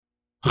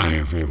Hi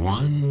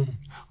everyone,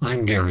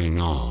 I'm Gary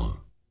Null.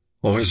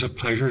 Always a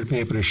pleasure to be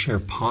able to share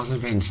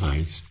positive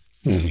insights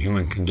into the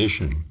human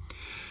condition.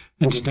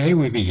 And today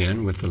we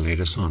begin with the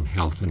latest on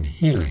health and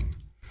healing.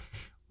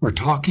 We're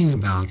talking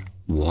about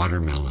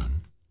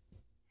watermelon.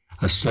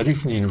 A study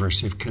from the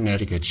University of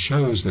Connecticut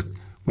shows that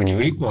when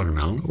you eat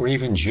watermelon or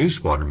even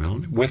juice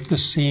watermelon with the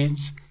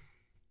seeds,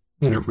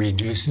 then it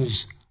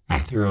reduces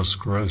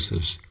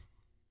atherosclerosis.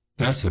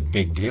 That's a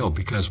big deal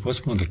because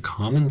what's one of the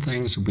common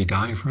things that we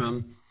die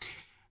from?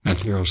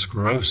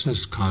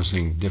 Atherosclerosis,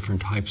 causing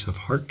different types of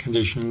heart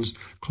conditions,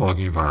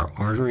 clogging of our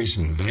arteries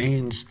and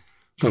veins,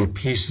 little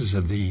pieces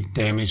of the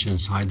damage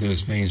inside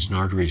those veins and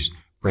arteries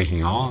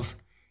breaking off,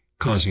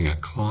 causing a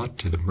clot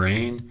to the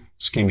brain,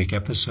 ischemic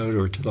episode,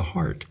 or to the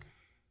heart.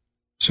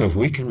 So if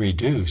we can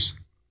reduce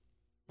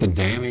the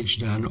damage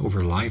done over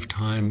a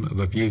lifetime of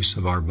abuse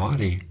of our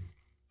body,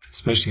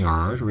 especially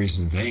our arteries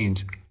and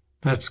veins,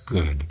 that's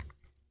good.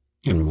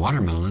 And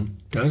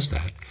watermelon does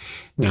that.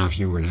 Now, if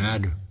you were to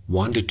add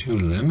 1 to 2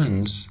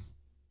 lemons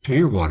to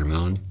your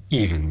watermelon,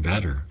 even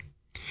better.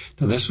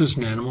 Now, this was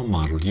an animal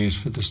model used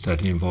for the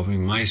study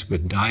involving mice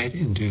with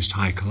diet-induced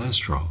high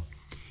cholesterol.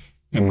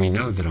 And we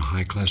know that a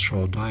high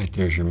cholesterol diet,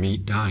 there's your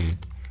meat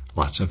diet,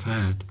 lots of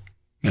fat,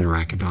 and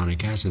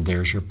arachidonic acid,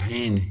 there's your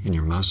pain in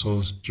your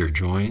muscles, your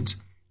joints,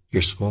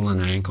 your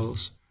swollen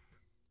ankles.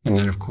 And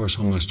then, of course,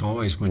 almost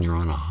always when you're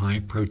on a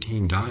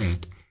high-protein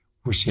diet,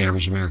 which the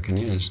average American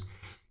is,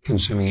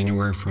 consuming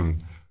anywhere from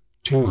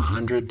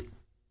 200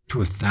 to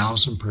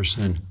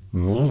 1,000%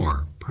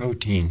 more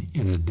protein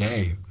in a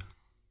day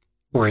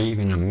or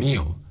even a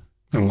meal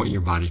than what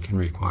your body can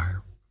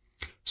require.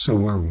 So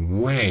we're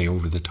way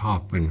over the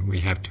top when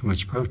we have too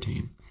much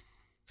protein,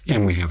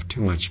 and we have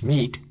too much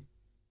meat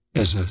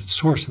as a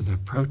source of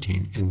that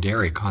protein, and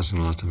dairy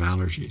causing lots of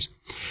allergies.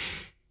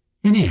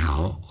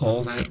 Anyhow,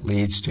 all that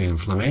leads to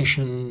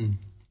inflammation,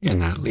 and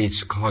that leads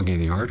to clogging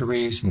of the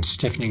arteries and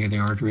stiffening of the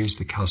arteries,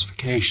 the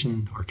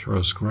calcification,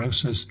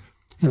 atherosclerosis,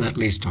 and that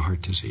leads to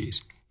heart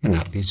disease. And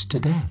that leads to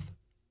death.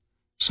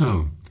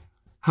 So,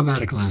 how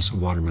about a glass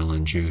of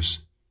watermelon juice?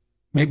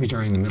 Maybe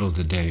during the middle of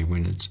the day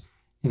when it's,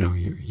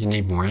 you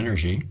need more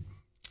energy.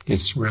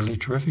 It's really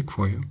terrific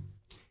for you.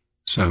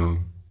 So,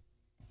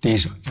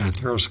 these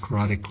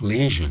atherosclerotic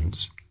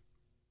lesions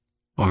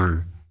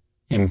are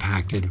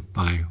impacted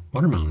by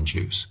watermelon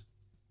juice.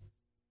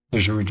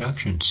 There's a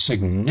reduction,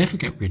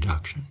 significant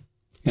reduction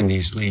in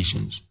these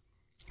lesions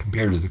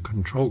compared to the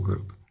control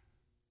group.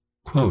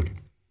 Quote,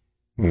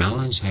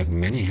 melons have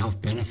many health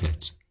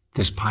benefits.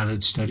 This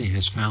pilot study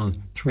has found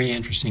 3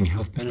 interesting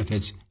health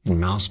benefits in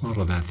mouse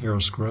model of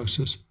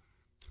atherosclerosis.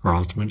 Our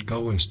ultimate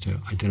goal is to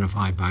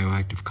identify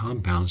bioactive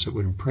compounds that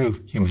would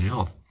improve human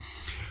health.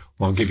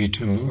 Well, I'll give you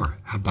 2 more.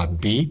 How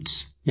about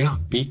beets? Yeah,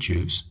 beet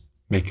juice.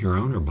 Make your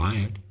own or buy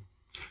it.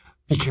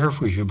 Be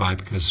careful if you buy it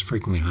because it's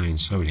frequently high in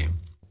sodium.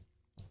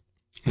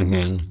 And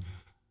then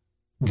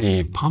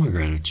the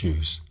pomegranate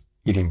juice.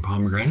 Eating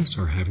pomegranates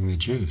or having the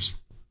juice.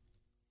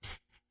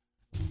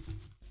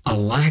 A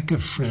lack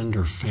of friend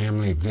or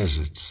family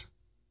visits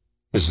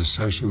is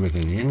associated with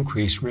an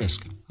increased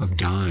risk of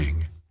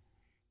dying.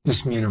 This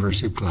is from the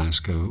University of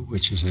Glasgow,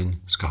 which is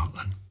in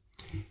Scotland.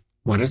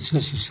 What it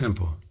says is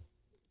simple.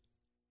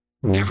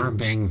 Never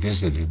being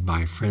visited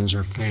by friends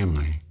or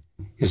family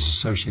is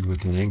associated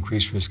with an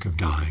increased risk of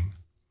dying.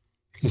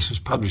 This was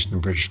published in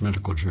the British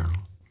Medical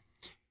Journal.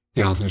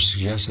 The authors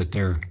suggest that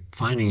their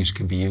findings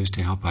could be used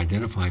to help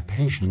identify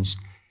patients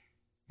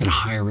at a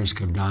higher risk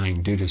of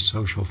dying due to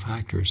social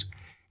factors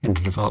and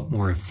to develop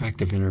more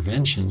effective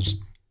interventions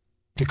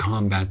to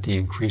combat the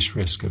increased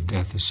risk of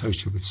death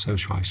associated with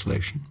social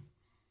isolation.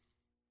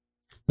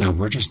 Now,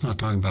 we're just not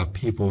talking about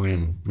people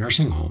in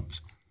nursing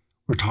homes.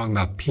 We're talking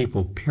about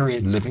people,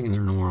 period, living in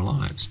their normal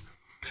lives.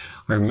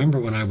 I remember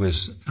when I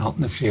was out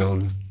in the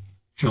field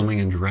filming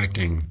and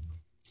directing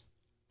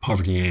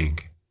Poverty,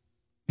 Inc.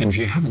 And if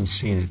you haven't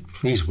seen it,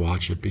 please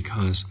watch it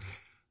because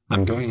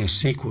I'm doing a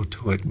sequel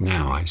to it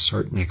now. I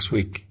start next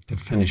week to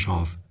finish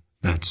off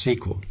that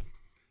sequel.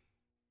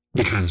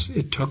 Because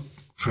it took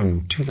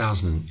from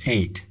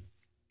 2008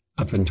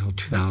 up until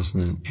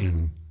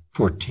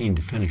 2014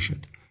 to finish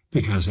it,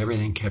 because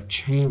everything kept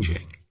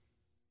changing.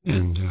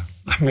 And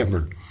I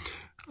remember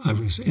I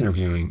was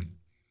interviewing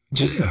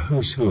a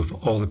who's who of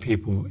all the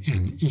people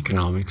in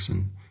economics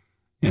and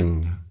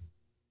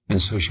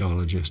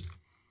sociologists.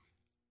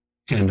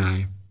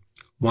 And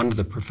one of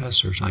the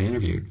professors I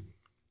interviewed,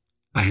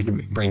 I had to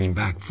bring him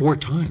back 4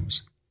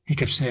 times. He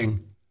kept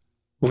saying,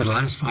 over the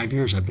last 5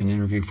 years, I've been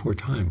interviewed 4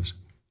 times.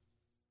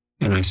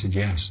 And I said,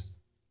 yes,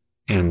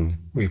 and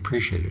we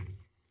appreciate it.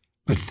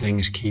 But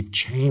things keep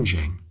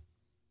changing.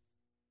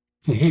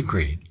 And he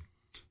agreed.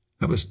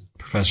 That was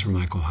Professor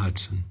Michael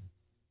Hudson.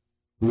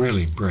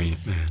 Really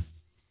brilliant man.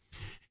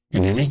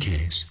 In any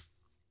case,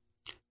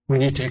 we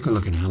need to take a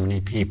look at how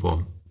many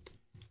people,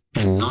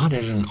 and not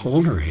at an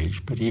older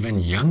age, but even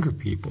younger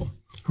people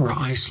who are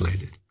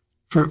isolated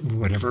for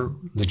whatever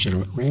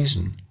legitimate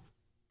reason.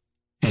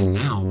 And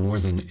now, more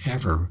than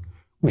ever,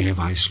 we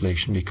have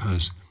isolation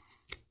because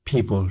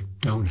people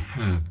don't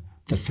have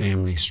the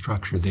family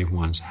structure they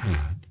once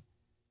had.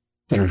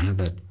 They don't have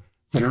that.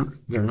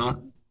 They're not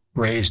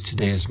raised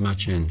today as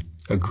much in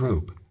a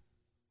group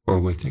or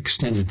with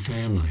extended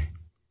family.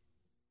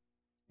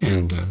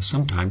 And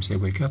sometimes they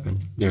wake up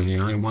and they're the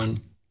only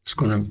one that's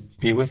going to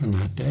be with them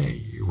that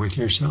day. You're with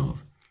yourself.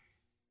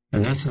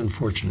 And that's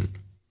unfortunate.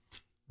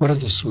 What are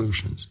the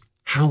solutions?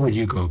 How would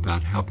you go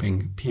about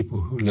helping people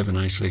who live in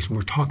isolation?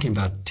 We're talking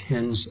about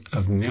tens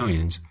of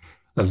millions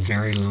of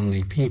very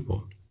lonely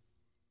people.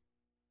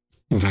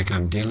 In fact,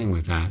 I'm dealing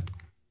with that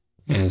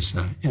as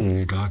in a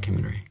new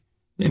documentary.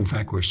 In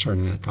fact, we're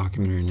starting that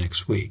documentary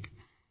next week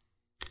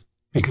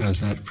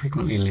because that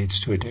frequently leads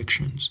to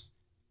addictions,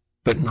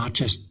 but not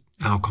just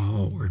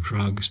alcohol or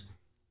drugs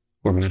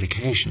or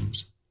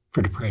medications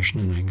for depression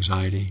and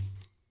anxiety,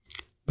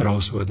 but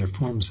also other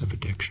forms of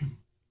addiction.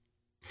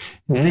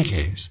 In any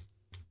case,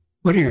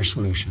 what are your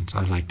solutions?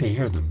 I'd like to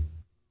hear them.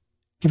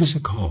 Give us a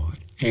call at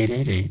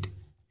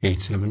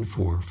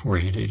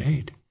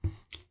 888-874-4888.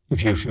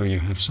 If you feel you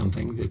have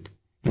something that,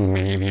 and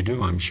many of you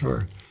do, I'm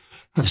sure,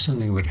 have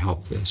something that would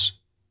help this.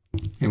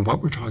 And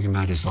what we're talking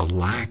about is a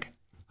lack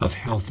of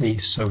healthy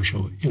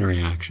social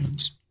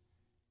interactions.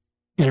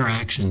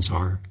 Interactions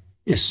are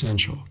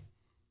essential.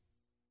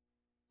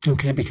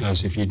 Okay,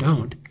 because if you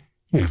don't,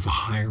 you have a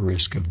higher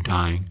risk of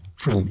dying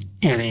from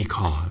any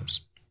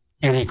cause.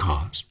 Any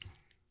cause.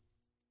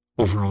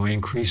 Overall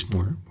increased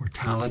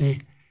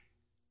mortality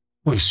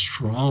was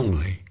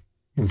strongly,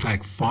 in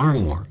fact, far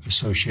more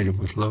associated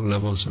with low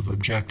levels of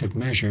objective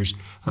measures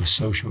of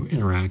social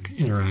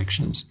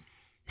interactions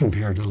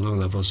compared to low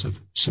levels of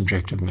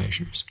subjective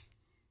measures.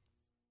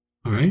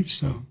 All right,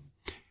 so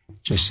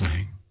just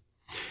saying.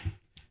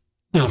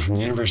 Now, from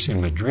the University of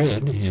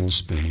Madrid in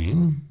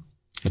Spain,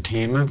 a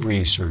team of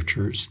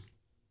researchers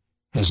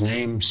has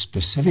named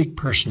specific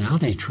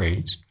personality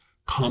traits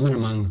common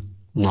among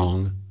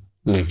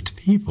long-lived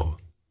people.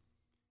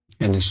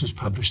 And this was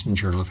published in the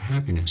Journal of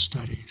Happiness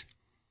Studies.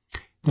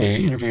 They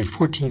interviewed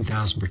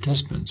 14,000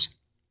 participants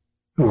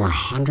who were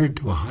 100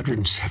 to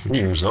 107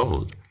 years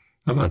old.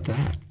 How about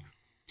that?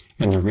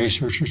 And the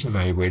researchers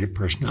evaluated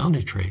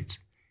personality traits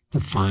to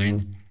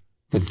find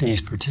that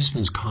these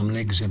participants commonly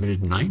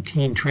exhibited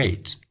 19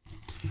 traits.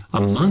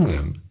 Among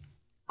them,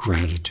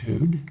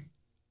 gratitude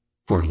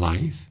for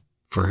life,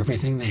 for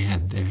everything they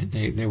had.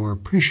 They were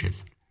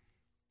appreciative.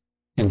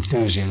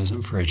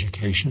 Enthusiasm for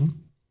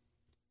education,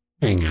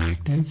 being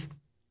active,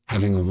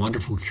 having a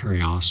wonderful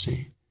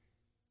curiosity,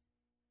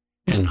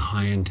 and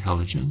high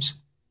intelligence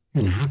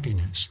and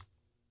happiness.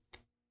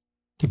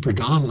 The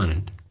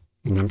predominant,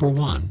 number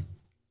one,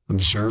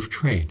 observed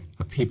trait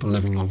of people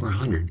living over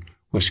 100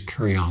 was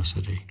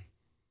curiosity.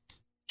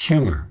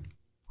 Humor,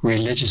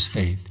 religious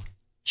faith,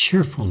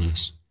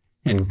 cheerfulness,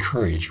 and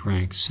courage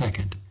ranked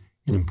second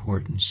in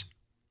importance.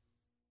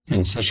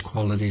 And such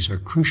qualities are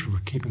crucial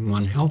for keeping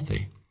one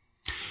healthy.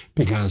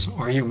 Because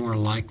are you more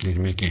likely to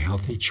make a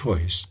healthy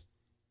choice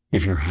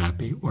if you're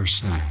happy or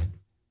sad?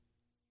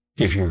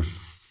 If you're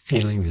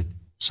feeling that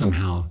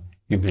somehow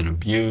you've been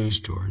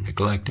abused or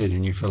neglected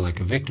and you feel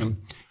like a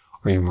victim,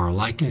 or you're more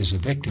likely as a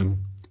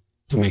victim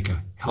to make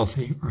a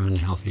healthy or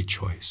unhealthy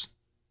choice.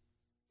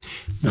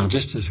 Now,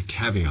 just as a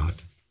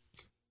caveat,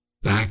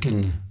 back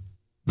in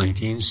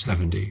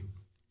 1970,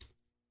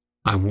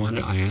 I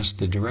asked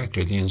the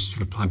director of the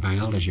Institute of Applied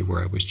Biology,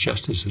 where I was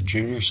just as a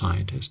junior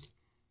scientist,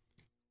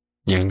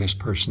 youngest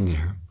person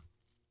there,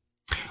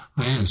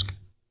 I asked,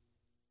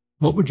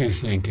 what would you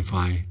think if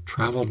I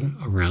traveled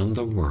around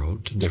the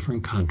world to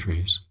different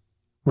countries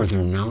where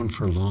they're known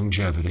for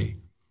longevity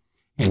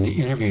and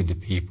interviewed the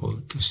people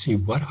to see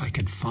what I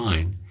could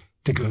find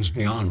that goes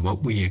beyond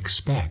what we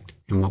expect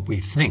and what we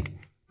think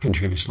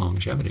contributes to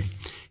longevity?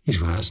 He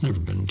said, well, that's never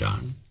been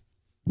done.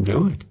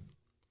 Do it.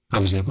 I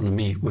was able to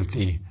meet with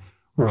the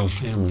royal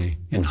family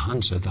in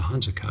Hunza, the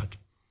Hunza-Cut,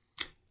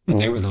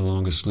 and they were the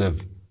longest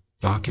lived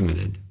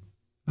documented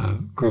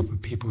group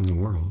of people in the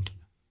world.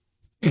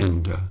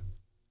 And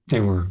they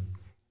were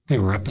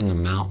up in the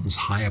mountains,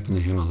 high up in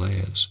the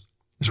Himalayas,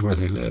 is where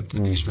they lived,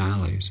 in these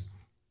valleys,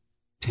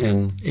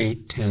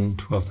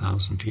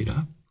 12,000 feet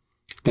up.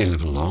 They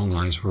lived long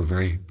lives, were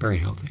very, very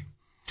healthy.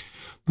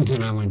 But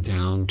then I went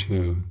down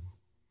to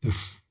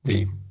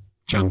the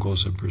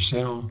jungles of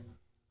Brazil.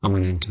 I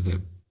went into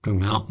the Blue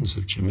Mountains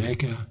of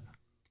Jamaica,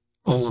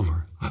 all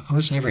over. I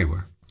was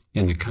everywhere,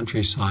 in the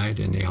countryside,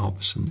 in the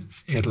Alps, in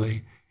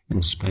Italy,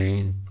 in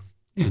Spain,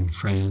 in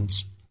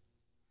France,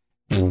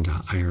 and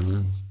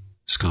Ireland,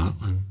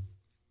 Scotland,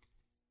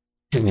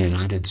 in the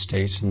United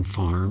States, in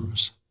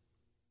farms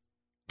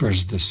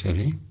versus the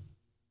city.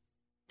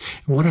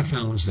 And what I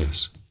found was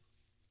this,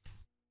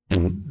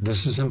 and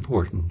this is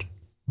important,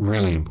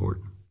 really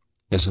important,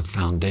 as a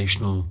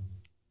foundational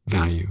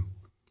value.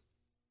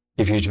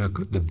 If you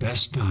took the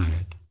best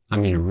diet, I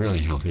mean a really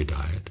healthy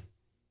diet,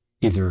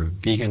 either a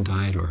vegan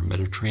diet or a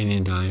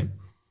Mediterranean diet,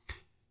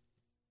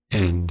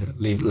 and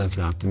left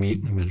out the meat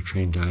in the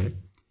Mediterranean diet,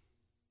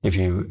 if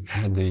you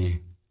had the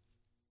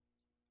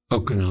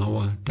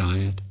Okinawa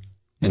diet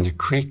and the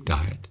Creek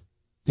diet,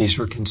 these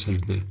were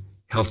considered the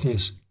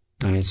healthiest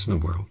diets in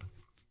the world.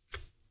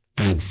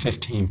 add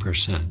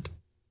 15%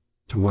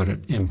 to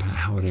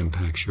how it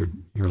impacts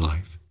your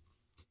life.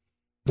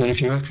 Then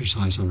if you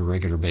exercise on a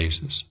regular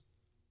basis,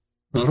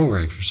 not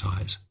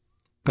over-exercise,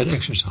 but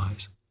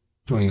exercise,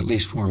 doing at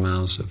least 4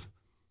 miles of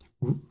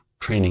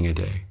training a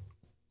day,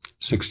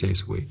 6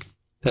 days a week,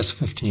 that's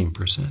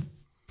 15%.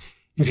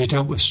 If you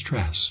dealt with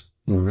stress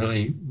in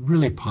really,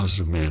 really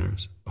positive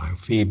manners,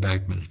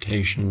 biofeedback,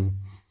 meditation,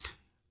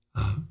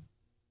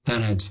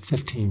 that adds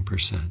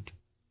 15%.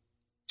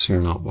 So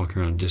you're not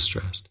walking around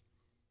distressed.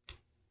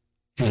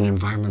 And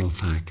environmental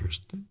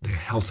factors, the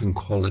health and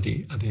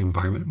quality of the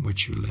environment in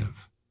which you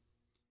live.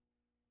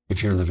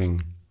 If you're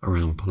living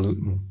around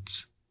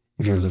pollutants,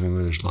 if you're living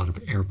where there's a lot of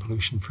air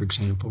pollution, for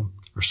example,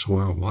 or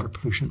soil or water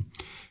pollution,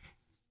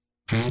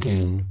 add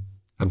in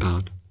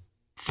about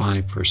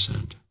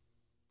 5%.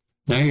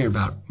 Now you're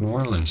about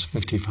more or less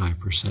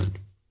 55%.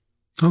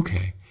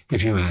 Okay,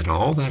 if you add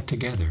all that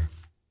together,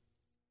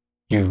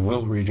 you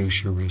will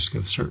reduce your risk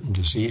of certain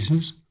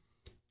diseases,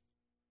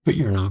 but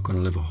you're not going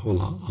to live a whole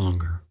lot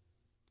longer.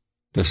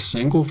 The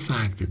single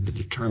factor that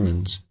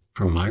determines,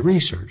 from my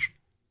research,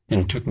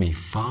 and it took me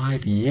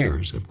 5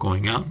 years of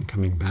going out and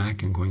coming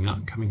back and going out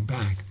and coming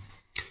back,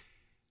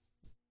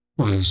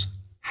 was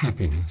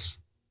happiness,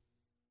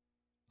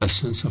 a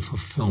sense of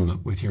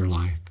fulfillment with your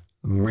life,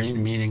 a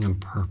meaning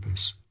and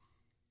purpose,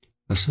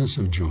 a sense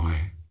of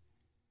joy.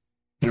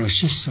 And it was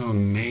just so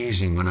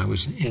amazing when I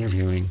was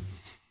interviewing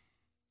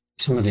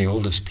some of the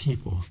oldest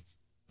people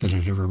that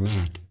I'd ever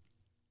met.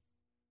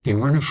 They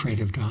weren't afraid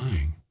of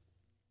dying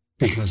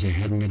because they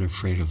hadn't been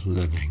afraid of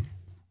living.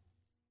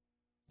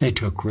 They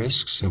took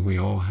risks, that we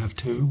all have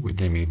to.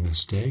 They made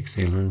mistakes.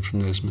 They learned from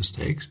those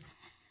mistakes.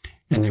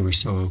 And they were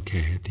so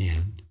okay at the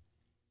end.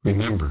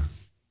 Remember,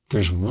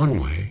 there's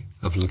one way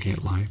of looking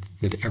at life,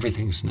 that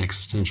everything's an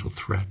existential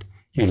threat.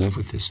 You live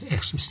with this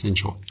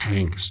existential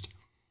angst,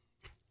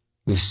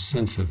 this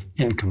sense of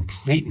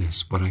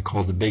incompleteness, what I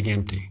call the big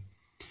empty.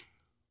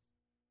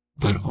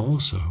 But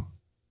also,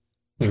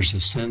 there's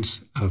a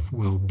sense of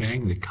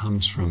well-being that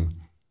comes from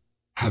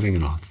having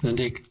an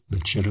authentic,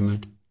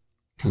 legitimate,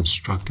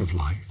 constructive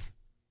life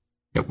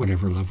at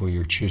whatever level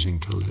you're choosing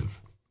to live.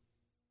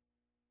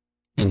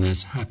 And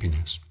that's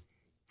happiness.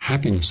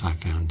 Happiness, I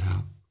found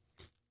out,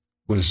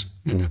 was,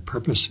 and the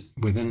purpose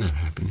within that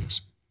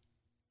happiness,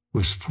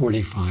 was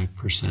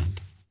 45%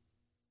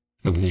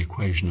 of the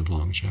equation of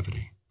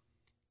longevity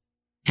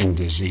and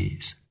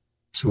disease.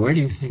 So where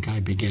do you think I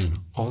began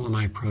all of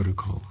my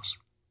protocols?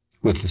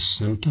 With the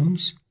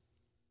symptoms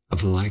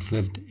of a life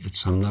lived at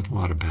some level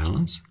out of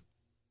balance?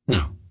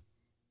 No,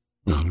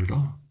 not at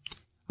all.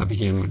 I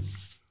began with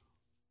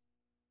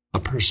a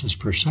person's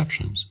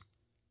perceptions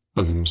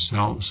of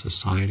themselves,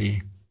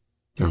 society,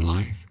 their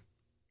life.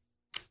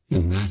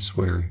 And that's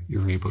where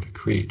you're able to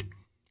create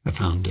a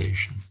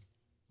foundation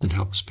that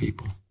helps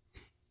people.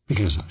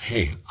 Because,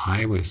 hey,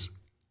 I was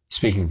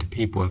speaking to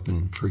people up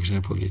in, for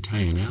example, the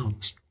Italian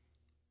Alps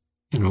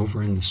and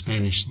over in the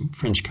Spanish and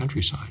French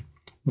countryside.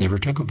 Never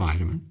took a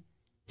vitamin,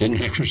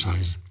 didn't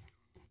exercise,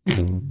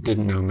 and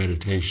didn't know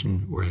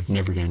meditation or had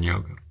never done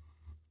yoga.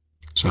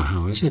 So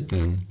how is it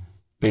then,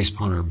 based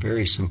upon our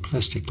very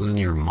simplistic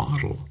linear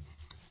model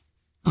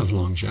of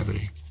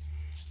longevity,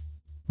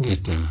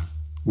 that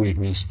we had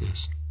missed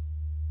this?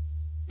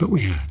 But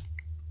we had.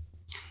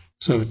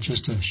 So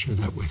just to share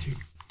that with you.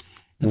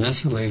 And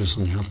that's the latest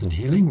on health and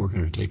healing. We're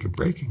going to take a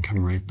break and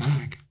come right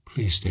back.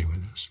 Please stay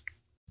with us.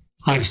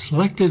 I've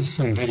selected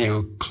some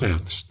video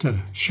clips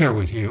to share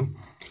with you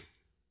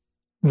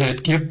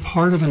that give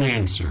part of an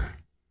answer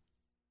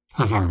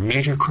of our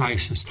major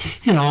crisis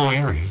in all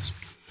areas,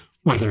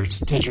 whether it's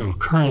digital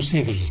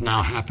currency that is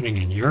now happening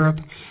in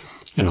Europe,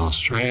 in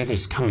Australia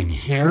that's coming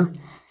here,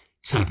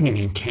 it's happening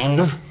in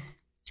Canada,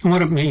 and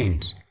what it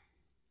means.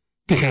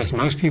 Because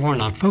most people are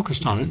not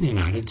focused on it in the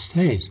United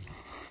States.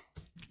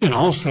 And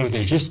also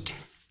they just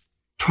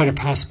try to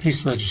pass a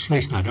piece of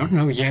legislation, I don't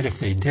know yet if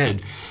they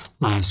did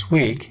last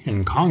week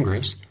in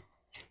Congress,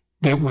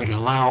 that would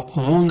allow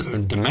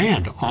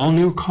demand all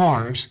new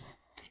cars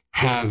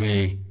have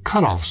a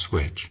cutoff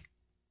switch.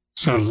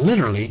 So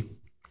literally,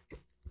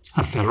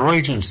 a federal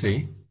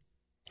agency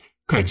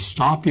could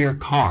stop your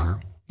car,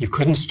 you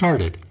couldn't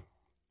start it,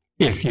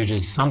 if you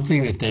did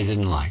something that they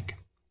didn't like.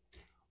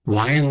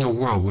 Why in the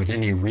world would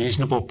any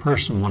reasonable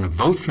person want to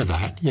vote for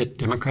that, yet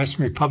Democrats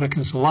and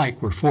Republicans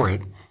alike were for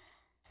it,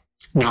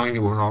 knowing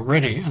that we're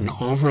already an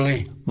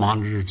overly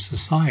monitored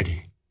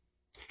society?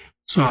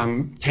 So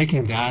I'm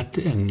taking that,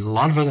 and a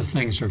lot of other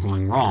things are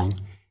going wrong,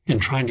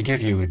 and trying to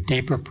give you a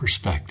deeper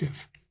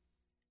perspective.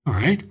 All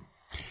right?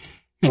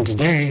 And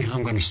today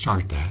I'm going to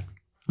start that.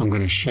 I'm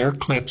going to share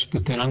clips,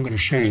 but then I'm going to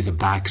show you the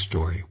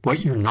backstory,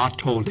 what you're not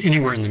told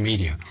anywhere in the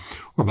media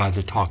or by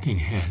the talking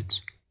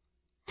heads.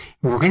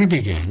 And we're going to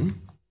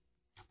begin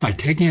by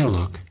taking a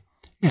look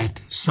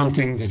at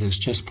something that has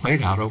just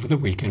played out over the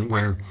weekend,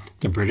 where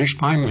the British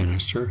Prime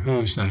Minister,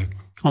 who's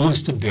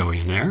almost a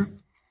billionaire,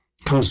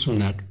 comes from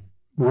that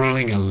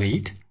ruling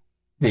elite,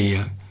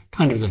 the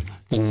kind of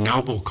the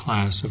noble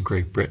class of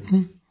Great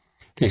Britain.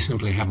 They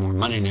simply have more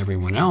money than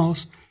everyone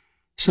else.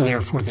 so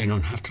therefore they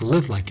don't have to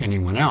live like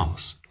anyone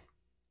else,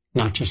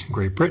 not just in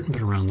Great Britain,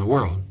 but around the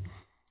world.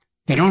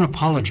 They don't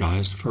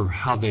apologize for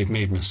how they've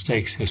made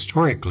mistakes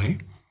historically,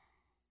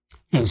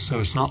 and so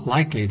it's not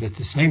likely that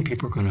the same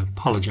people are going to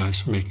apologize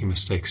for making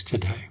mistakes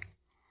today.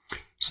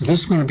 So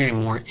this is going to be a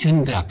more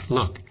in-depth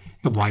look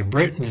at why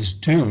Britain is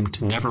doomed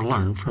to never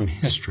learn from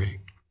history.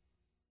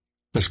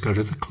 Let's go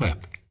to the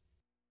clip.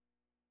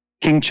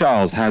 King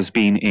Charles has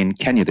been in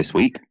Kenya this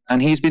week,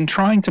 and he's been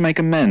trying to make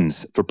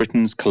amends for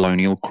Britain's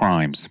colonial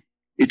crimes.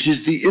 It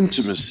is the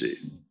intimacy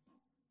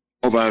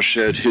of our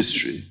shared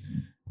history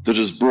that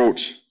has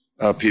brought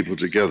our people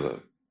together.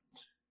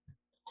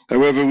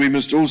 However, we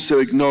must also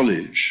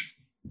acknowledge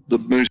the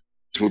most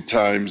difficult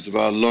times of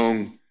our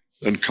long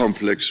and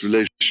complex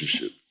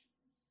relationship.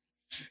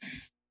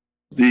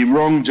 The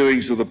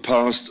wrongdoings of the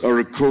past are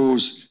a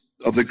cause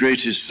of the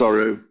greatest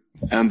sorrow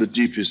and the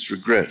deepest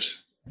regret.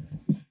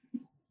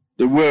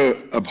 There were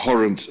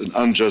abhorrent and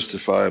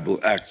unjustifiable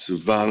acts of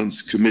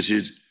violence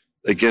committed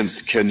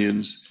against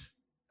Kenyans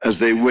as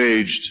they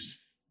waged,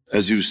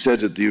 as you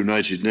said at the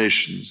United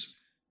Nations,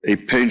 a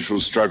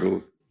painful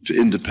struggle for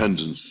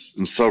independence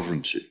and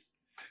sovereignty.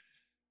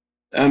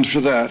 And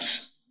for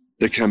that,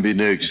 there can be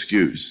no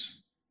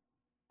excuse.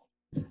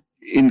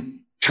 In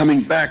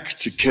coming back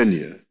to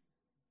Kenya,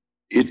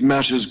 it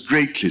matters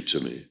greatly to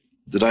me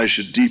that I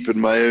should deepen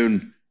my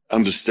own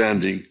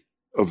understanding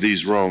of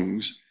these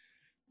wrongs,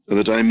 and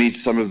that I meet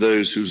some of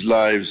those whose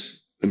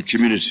lives and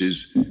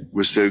communities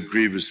were so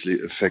grievously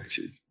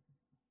affected.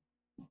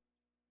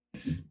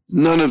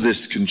 None of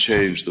this can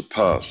change the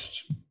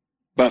past,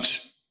 but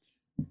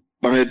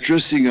by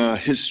addressing our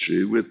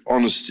history with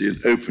honesty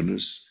and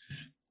openness,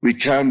 we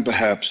can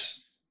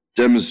perhaps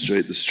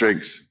demonstrate the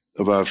strength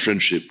of our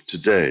friendship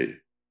today.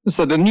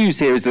 So the news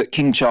here is that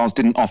King Charles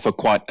didn't offer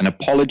quite an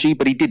apology,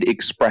 but he did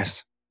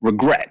express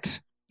regret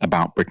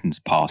about Britain's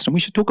past. And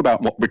we should talk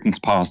about what Britain's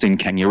past in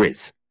Kenya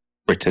is.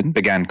 Britain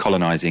began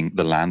colonizing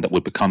the land that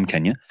would become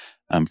Kenya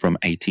from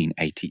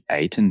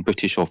 1888, and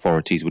British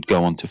authorities would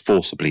go on to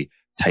forcibly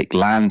take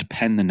land,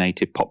 pen the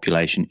native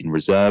population in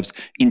reserves,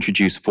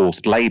 introduce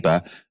forced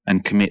labour,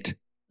 and commit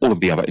all of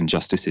the other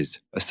injustices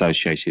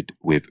associated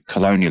with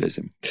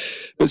colonialism.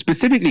 But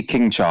specifically,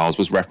 King Charles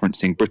was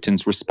referencing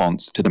Britain's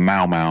response to the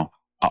Mau Mau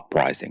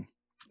uprising.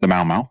 The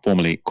Mau Mau,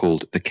 formerly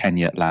called the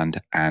Kenya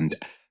Land and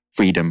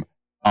Freedom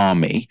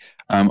Army,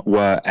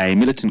 were a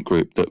militant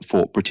group that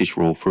fought British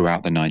rule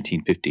throughout the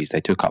 1950s.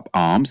 They took up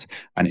arms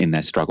and in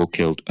their struggle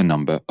killed a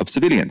number of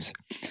civilians.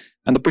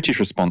 And the British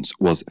response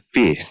was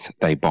fierce.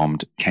 They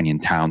bombed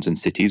Kenyan towns and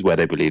cities where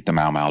they believed the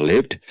Mau Mau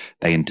lived.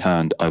 They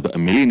interned over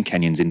 1 million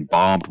Kenyans in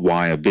barbed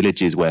wire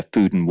villages where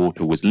food and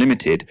water was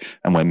limited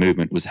and where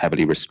movement was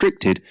heavily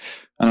restricted.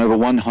 And over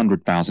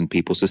 100,000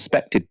 people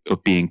suspected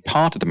of being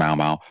part of the Mau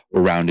Mau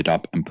were rounded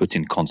up and put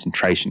in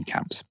concentration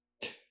camps.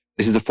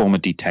 This is a former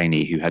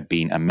detainee who had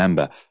been a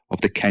member of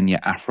the Kenya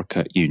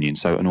Africa Union,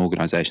 so an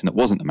organisation that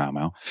wasn't the Mau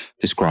Mau,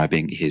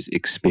 describing his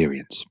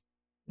experience.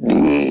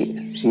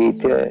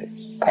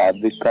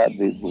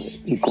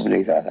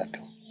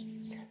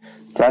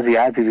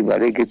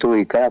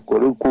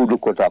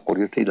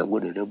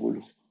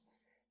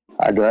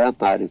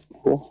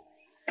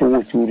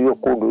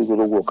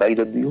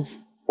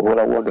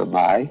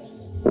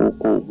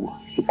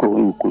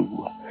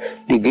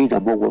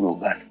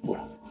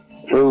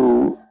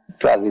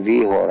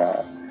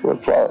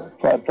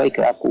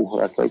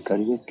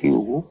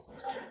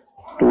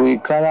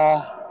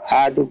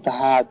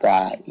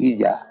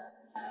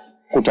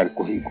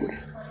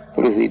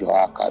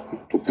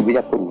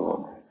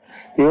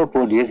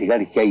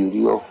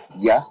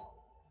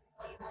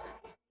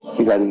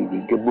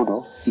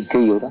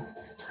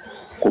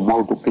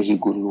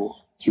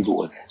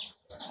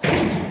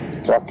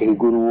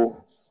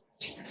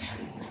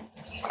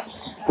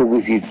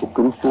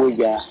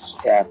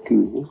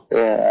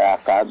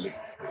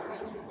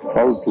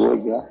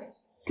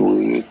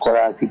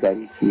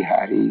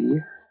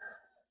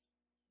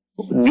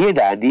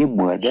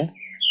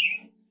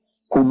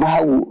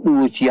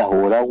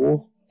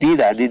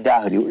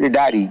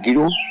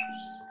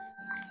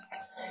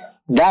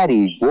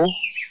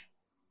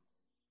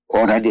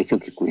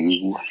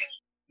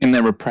 In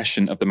their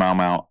repression of the Mau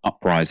Mau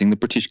uprising, the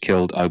British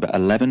killed over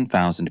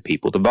 11,000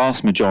 people, the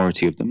vast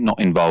majority of them not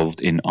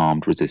involved in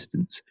armed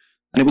resistance.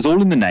 And it was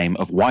all in the name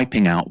of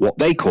wiping out what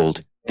they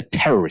called a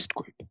terrorist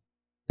group.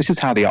 This is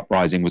how the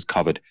uprising was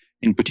covered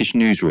in British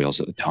newsreels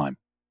at the time.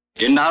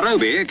 In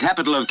Nairobi,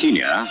 capital of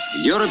Kenya,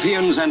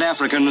 Europeans and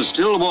Africans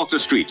still walk the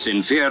streets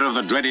in fear of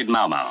the dreaded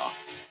Mau Mau.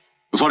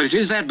 For it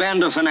is that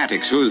band of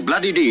fanatics whose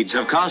bloody deeds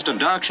have cast a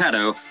dark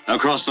shadow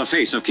across the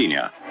face of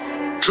Kenya.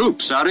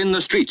 Troops are in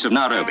the streets of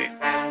Nairobi.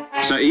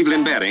 Sir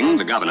Evelyn Baring,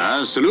 the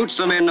governor, salutes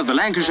the men of the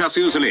Lancashire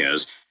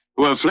Fusiliers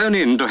who have flown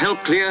in to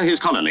help clear his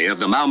colony of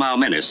the Mau Mau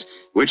menace,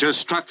 which has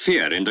struck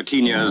fear into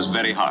Kenya's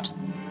very heart.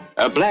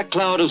 A black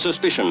cloud of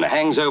suspicion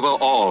hangs over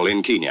all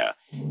in Kenya,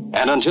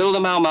 and until the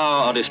Mau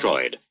Mau are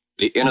destroyed,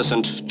 the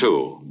innocent,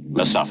 too,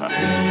 must suffer.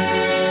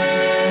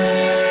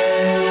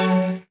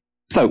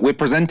 So we're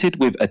presented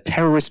with a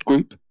terrorist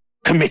group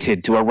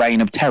committed to a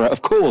reign of terror.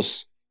 Of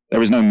course,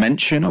 there is no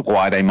mention of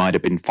why they might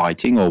have been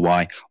fighting or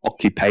why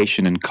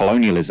occupation and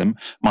colonialism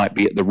might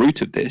be at the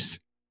root of this.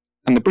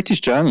 And the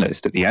British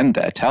journalist at the end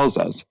there tells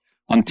us,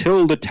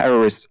 until the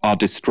terrorists are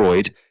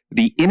destroyed,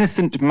 the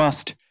innocent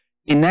must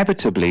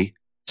inevitably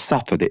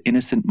suffer. The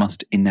innocent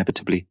must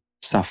inevitably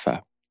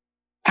suffer.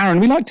 Aaron,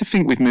 we like to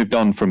think we've moved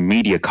on from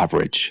media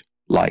coverage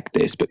like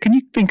this, but can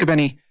you think of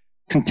any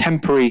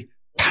contemporary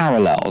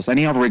parallels,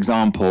 any other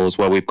examples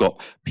where we've got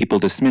people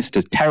dismissed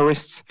as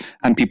terrorists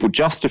and people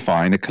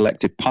justifying the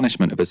collective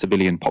punishment of a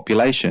civilian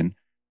population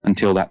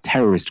until that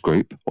terrorist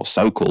group, or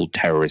so-called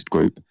terrorist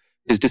group,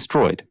 is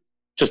destroyed?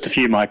 Just a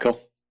few,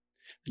 Michael.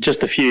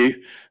 Just a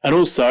few. And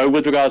also,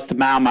 with regards to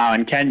Mau Mau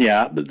in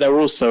Kenya, there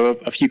were also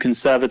a few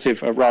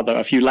conservative, or rather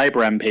a few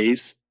Labour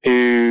MPs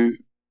who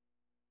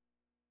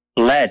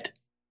led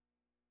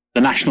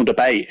the national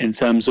debate in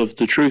terms of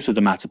the truth of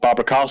the matter.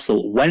 Barbara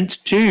Castle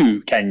went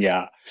to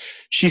Kenya.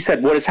 She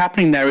said what is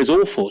happening there is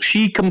awful.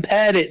 She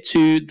compared it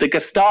to the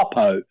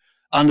Gestapo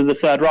under the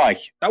Third Reich.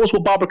 That was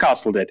what Barbara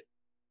Castle did.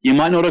 You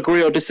might not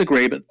agree or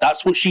disagree, but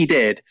that's what she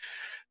did.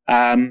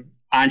 And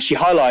she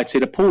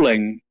highlighted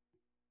appalling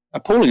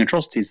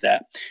atrocities there.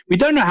 We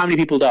don't know how many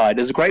people died.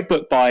 There's a great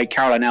book by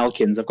Caroline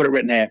Elkins. I've got it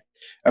written here.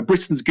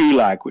 Britain's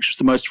Gulag, which was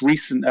the most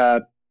recent,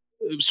 that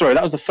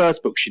was the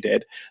first book she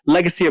did.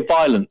 Legacy of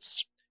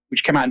Violence,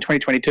 which came out in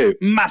 2022.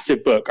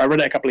 Massive book. I read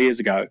it a couple of years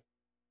ago.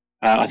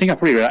 I think I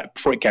probably read it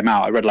before it came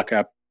out. I read like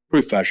a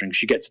proof version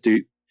because you get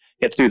to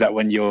do that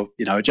when you're,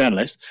 a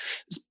journalist.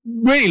 It's a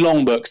really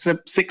long book,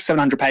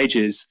 600-700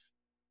 pages.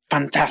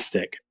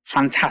 Fantastic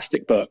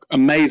book.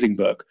 Amazing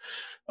book.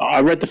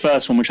 I read the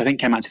first one, which I think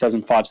came out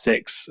in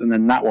 2005-06, and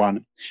then that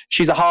one.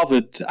 She's a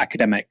Harvard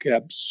academic,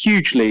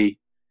 hugely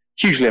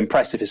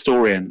impressive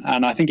historian.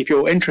 And I think if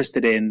you're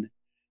interested in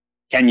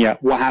Kenya,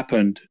 what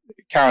happened,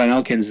 Caroline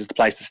Elkins is the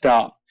place to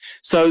start.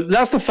 So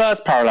that's the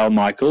first parallel,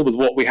 Michael, with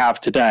what we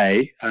have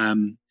today,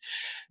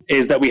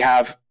 is that we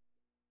have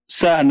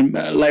certain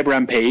Labour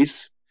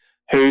MPs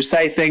who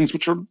say things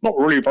which are not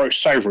really very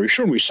savoury.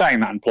 Shouldn't be saying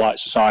that in polite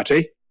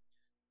society.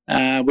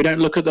 We don't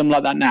look at them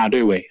like that now,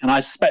 do we? And I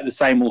suspect the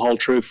same will hold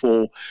true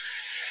for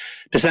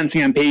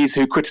dissenting MPs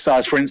who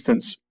criticise, for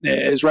instance,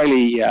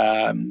 Israeli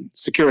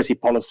security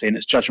policy and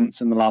its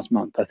judgments in the last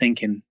month. I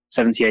think in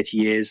 70, 80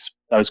 years,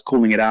 those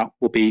calling it out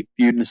will be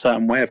viewed in a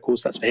certain way. Of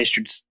course, that's for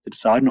history to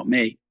decide, not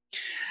me.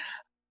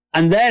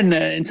 And then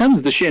in terms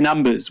of the sheer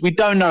numbers, we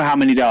don't know how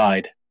many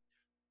died,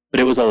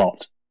 but it was a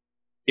lot.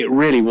 It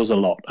really was a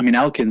lot. I mean,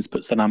 Elkins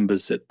puts the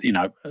numbers at,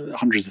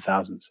 hundreds of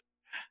thousands.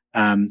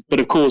 But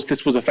of course,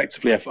 this was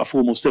effectively a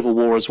form of civil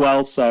war as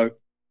well. So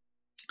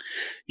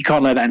you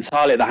can't lay that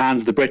entirely at the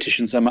hands of the British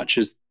in so much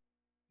as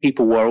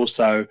people were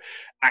also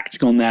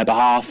acting on their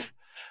behalf.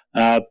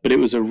 But it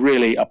was a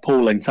really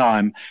appalling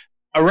time.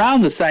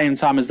 Around the same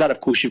time as that, of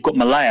course, you've got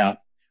Malaya,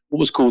 what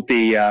was called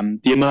the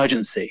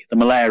emergency, the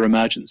Malaya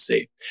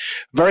emergency.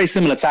 Very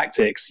similar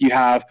tactics. You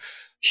have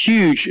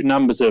huge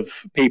numbers of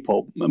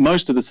people,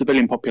 most of the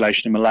civilian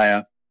population in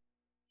Malaya,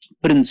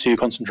 put into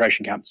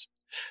concentration camps.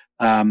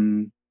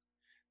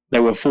 They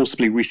were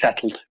forcibly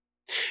resettled.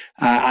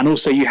 And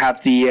also you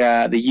have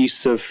the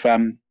use of,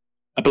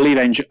 I believe,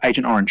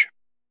 Agent Orange,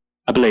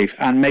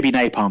 and maybe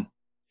napalm,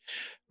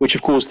 which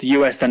of course the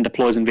US then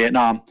deploys in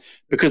Vietnam,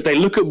 because they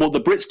look at what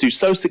the Brits do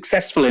so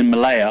successfully in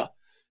Malaya.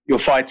 You're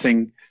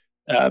fighting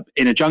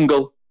in a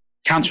jungle,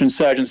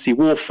 counterinsurgency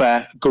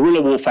warfare,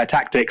 guerrilla warfare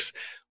tactics.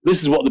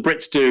 This is what the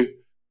Brits do.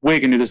 We're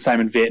going to do the same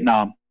in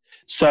Vietnam.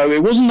 So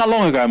it wasn't that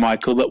long ago,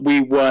 Michael, that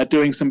we were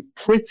doing some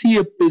pretty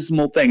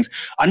abysmal things.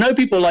 I know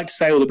people like to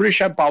say, well, the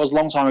British Empire was a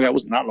long time ago. It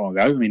wasn't that long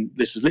ago. I mean,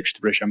 this is literally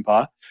the British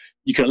Empire.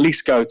 You can at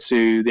least go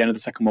to the end of the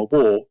Second World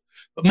War.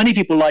 But many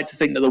people like to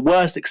think that the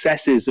worst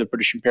excesses of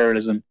British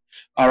imperialism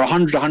are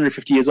 100,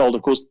 150 years old.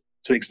 Of course,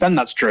 to an extent,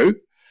 that's true.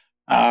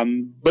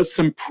 But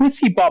some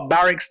pretty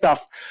barbaric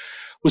stuff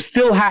was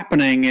still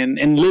happening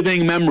in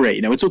living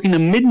memory. We're talking the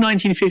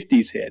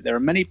mid-1950s here. There are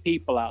many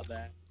people out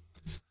there.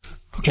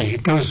 Okay,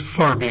 it goes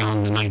far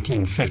beyond the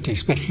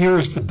 1950s, but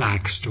here's the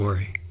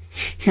backstory.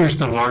 Here's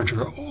the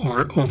larger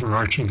or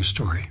overarching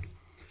story.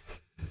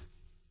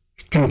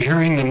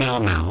 Comparing the Mau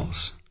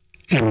Mau's,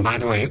 and by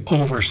the way,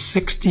 over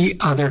 60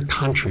 other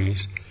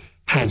countries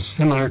had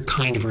similar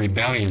kind of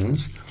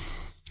rebellions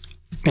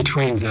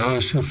between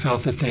those who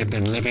felt that they had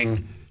been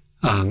living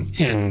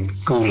in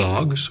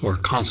gulags or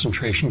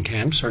concentration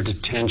camps or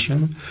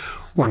detention,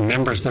 or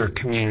members of their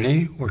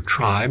community or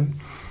tribe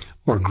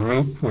or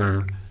group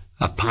were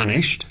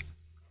punished.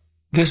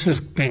 This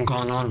has been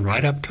going on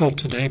right up till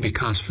today,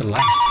 because for the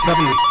last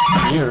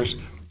 70 years,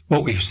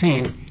 what we've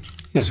seen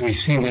is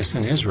this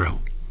in Israel.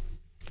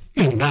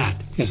 And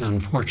that is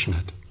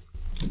unfortunate,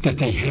 that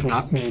they have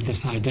not made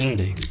this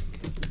identity.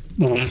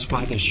 And that's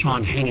why the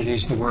Sean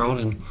Hannitys of the world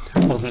and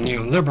all the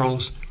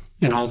neoliberals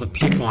and all the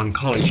people on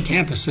college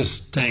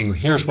campuses saying,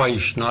 here's why you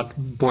should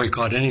not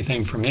boycott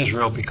anything from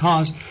Israel,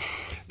 because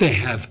they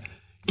have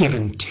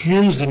given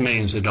tens of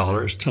millions of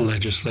dollars to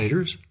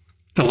legislators,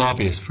 the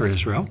lobbyists for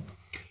Israel.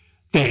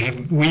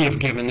 We have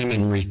given them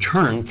in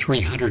return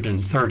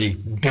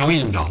 $330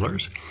 billion.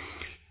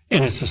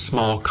 And it's a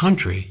small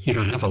country. You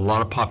don't have a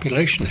lot of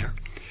population there.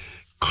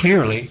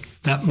 Clearly,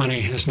 that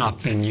money has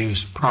not been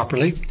used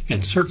properly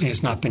and certainly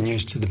has not been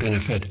used to the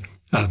benefit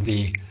of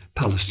the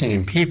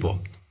Palestinian people.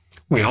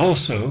 We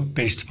also,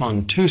 based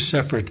upon two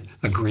separate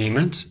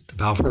agreements, the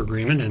Balfour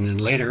Agreement and then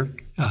later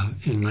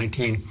in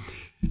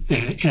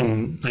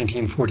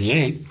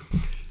 1948,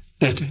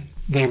 that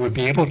they would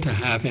be able to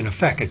have, in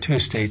effect, a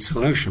two-state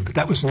solution. But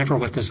that was never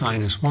what the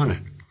Zionists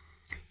wanted.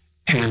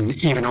 And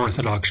even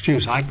Orthodox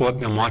Jews, I've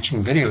been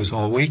watching videos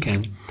all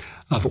weekend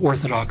of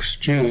Orthodox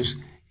Jews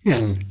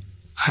in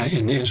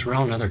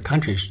Israel and other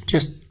countries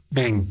just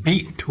being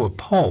beaten to a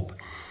pulp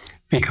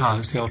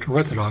because the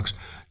ultra-Orthodox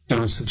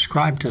don't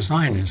subscribe to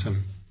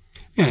Zionism.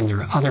 And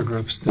there are other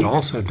groups that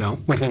also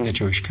don't within the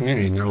Jewish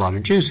community, and there are a lot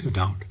of Jews who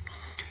don't.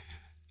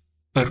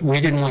 But we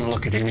didn't want to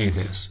look at any of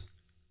this.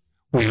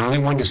 We only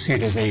wanted to see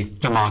it as a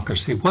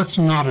democracy. What's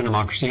not a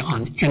democracy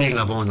on any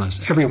level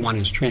unless everyone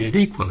is treated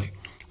equally?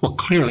 Well,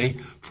 clearly,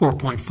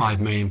 4.5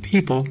 million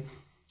people,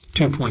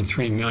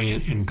 2.3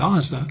 million in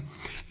Gaza,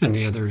 and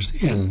the others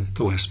in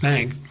the West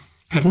Bank,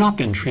 have not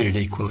been treated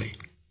equally.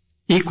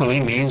 Equally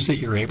means that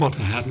you're able to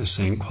have the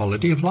same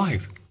quality of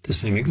life, the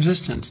same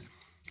existence,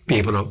 be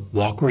able to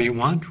walk where you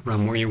want,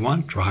 run where you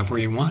want, drive where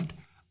you want,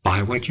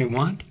 buy what you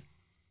want,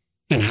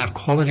 and have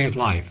quality of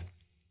life.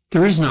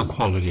 There is no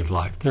quality of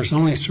life. There's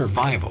only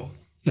survival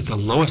at the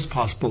lowest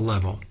possible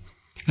level.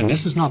 And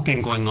this has not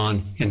been going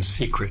on in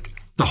secret.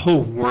 The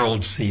whole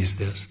world sees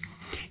this.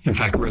 In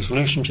fact, a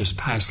resolution just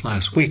passed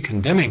last week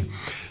condemning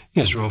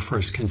Israel for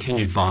its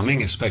continued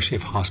bombing, especially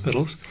of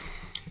hospitals,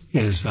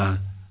 is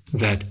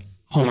that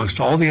almost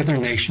all the other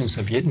nations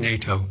of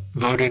NATO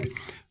voted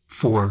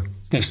for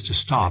this to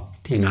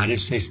stop. The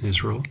United States and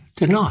Israel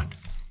did not.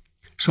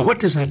 So what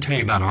does that tell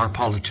you about our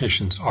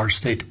politicians, our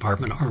State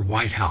Department, our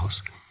White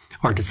House,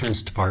 our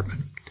Defense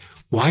Department?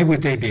 Why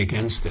would they be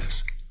against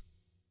this?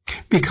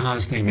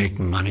 Because they make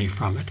money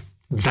from it,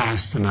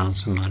 vast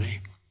amounts of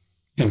money.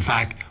 In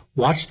fact,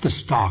 watch the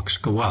stocks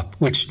go up,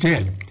 which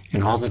did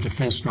in all the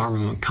defense and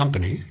armament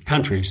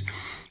countries,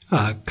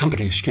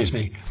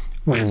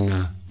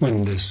 when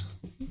this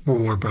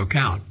war broke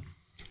out.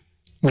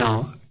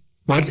 Now,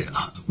 what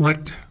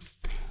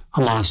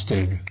Hamas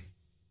did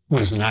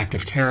was an act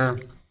of terror,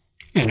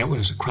 and it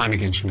was a crime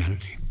against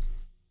humanity.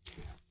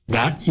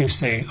 That you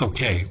say,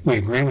 okay, we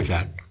agree with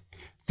that.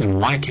 Then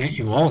why can't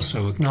you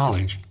also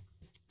acknowledge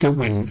that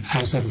when,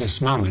 as of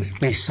this moment,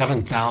 at least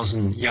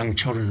 7,000 young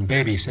children and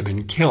babies have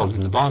been killed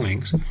in the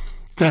bombings,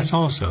 that's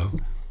also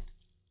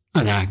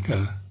an act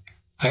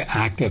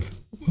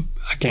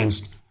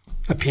against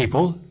a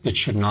people that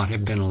should not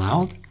have been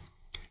allowed,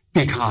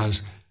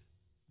 because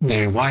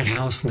the White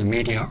House and the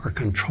media are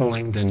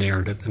controlling the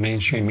narrative. The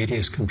mainstream media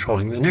is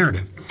controlling the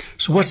narrative.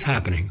 So what's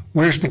happening?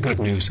 Where's the good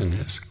news in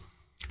this?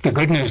 The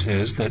good news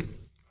is that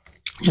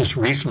just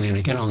recently, and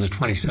again on the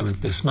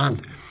 27th this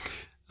month,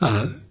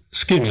 on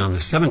the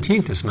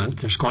 17th this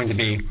month, there's going to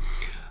be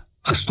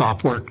a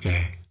stop work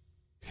day.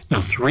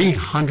 Now,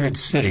 300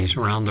 cities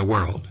around the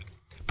world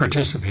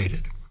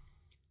participated.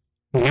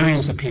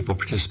 Millions of people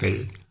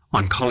participated.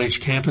 On college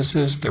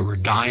campuses, there were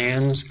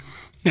die-ins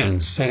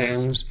and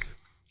sit-ins,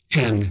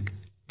 and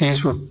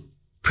these were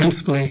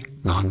principally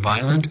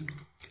nonviolent,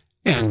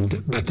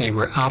 but they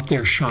were out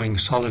there showing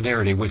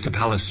solidarity with the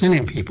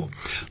Palestinian people.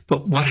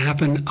 But what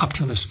happened up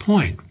to this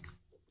point?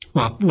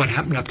 Well, what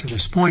happened up to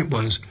this point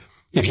was,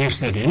 if you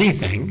said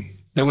anything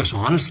that was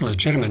honest and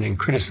legitimate in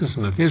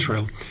criticism of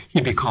Israel,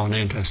 you'd be called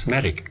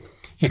anti-Semitic.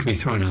 You could be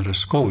thrown out of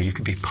school. You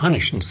could be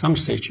punished. In some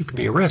states, you could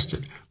be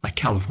arrested, like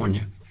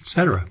California,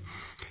 etc.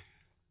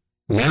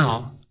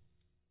 Now,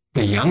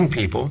 the young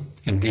people,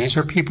 and these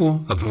are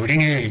people of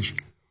voting age,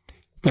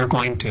 they're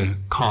going to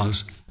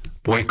cause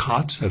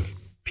boycotts of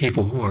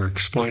people who are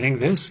exploiting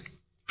this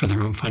for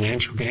their own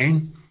financial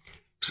gain.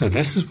 So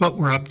this is what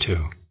we're up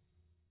to.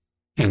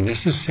 And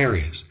this is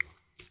serious.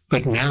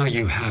 But now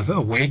you have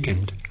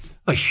awakened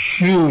a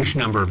huge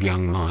number of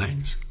young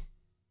minds.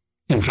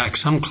 In fact,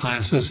 some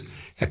classes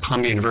at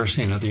Columbia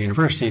University and other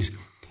universities,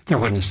 there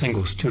wasn't a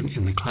single student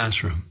in the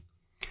classroom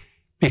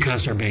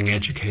because they're being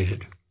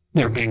educated.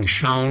 They're being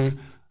shown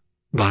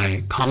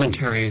by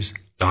commentaries,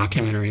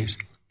 documentaries,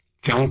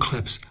 film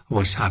clips of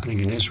what's happening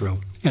in Israel.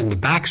 And the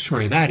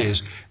backstory of that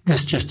is,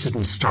 this just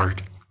didn't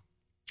start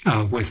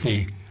with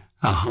the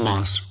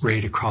Hamas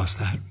raid across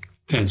that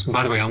fence. And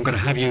by the way, I'm going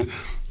to have you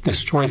the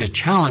story that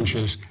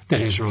challenges that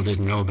Israel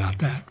didn't know about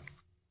that.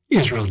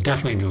 Israel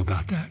definitely knew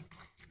about that,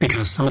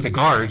 because some of the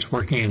guards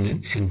working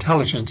in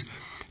intelligence,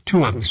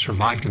 2 of them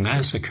survived a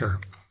massacre.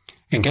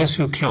 And guess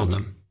who killed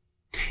them?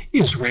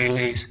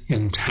 Israelis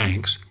in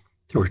tanks.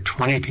 There were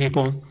 20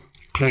 people,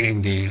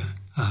 including the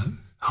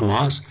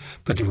Hamas,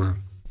 but there were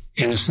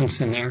innocents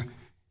in there.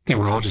 They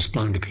were all just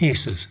blown to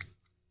pieces.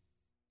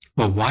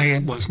 Well, why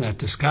wasn't that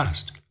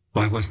discussed?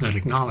 Why wasn't that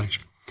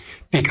acknowledged?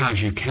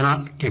 Because you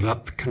cannot give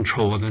up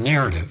control of the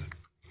narrative.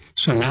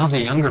 So now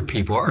the younger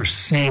people are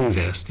seeing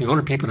this. The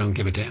older people don't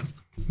give a damn.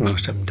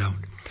 Most of them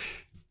don't.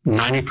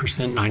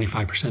 90%,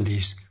 95% of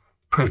these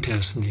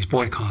protests and these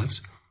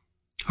boycotts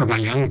are by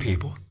young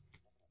people.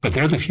 But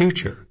they're the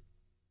future.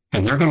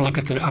 And they're going to look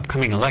at the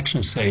upcoming election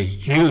and say,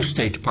 you,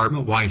 State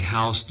Department, White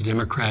House, the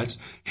Democrats,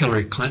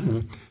 Hillary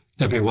Clinton,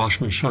 W.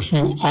 Washington Schultz,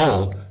 you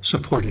all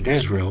supported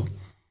Israel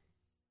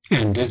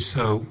and did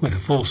so with the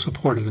full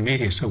support of the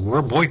media. So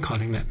we're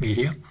boycotting that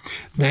media.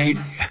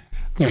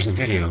 There's a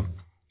video,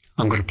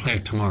 I'm going to play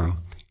it tomorrow,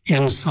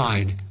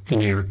 inside the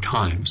New York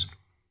Times,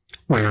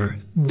 where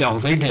all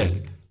they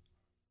did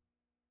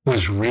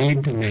was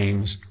read the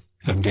names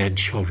of dead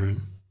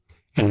children.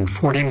 And in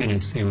 40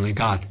 minutes, they only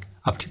got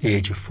up to the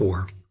age of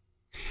 4.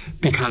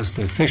 Because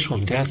the official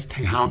death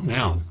count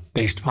now,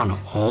 based upon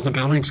all the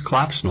buildings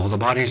collapsed and all the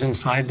bodies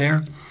inside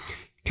there,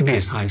 can be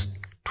as high as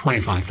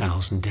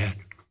 25,000 dead,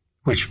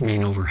 which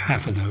mean over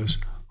half of those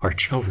are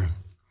children.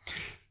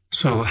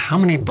 So how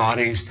many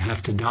bodies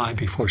have to die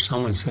before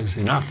someone says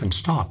enough and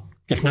stop?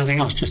 If nothing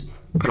else, just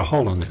put a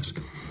hold on this.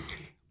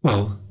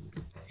 Well,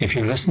 if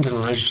you listen to the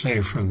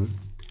legislator from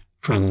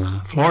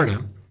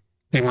Florida,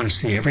 they want to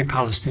see every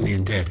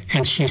Palestinian dead.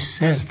 And she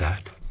says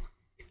that.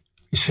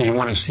 So you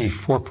want to see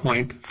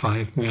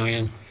 4.5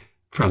 million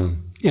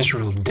from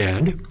Israel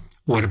dead.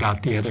 What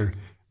about the other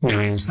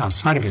millions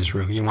outside of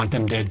Israel? You want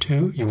them dead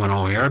too? You want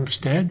all Arabs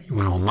dead? You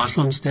want all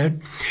Muslims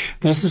dead?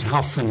 This is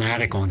how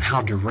fanatical and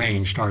how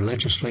deranged our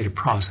legislative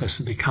process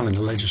is becoming,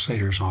 the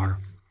legislators are.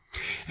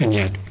 And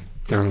yet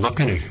they're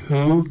looking at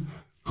who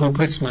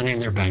puts money in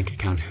their bank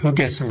account, who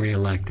gets them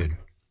reelected.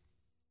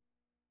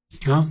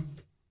 Well,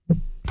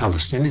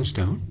 Palestinians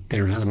don't. They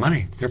don't have the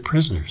money. They're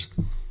prisoners.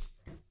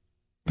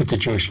 But the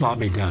Jewish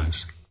lobby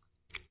does.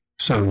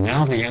 So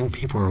now the young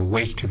people are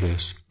awake to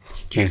this.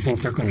 Do you think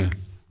they're going to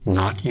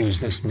not use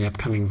this in the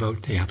upcoming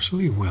vote? They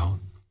absolutely will.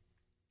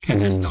 And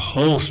then the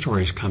whole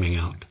story is coming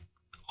out.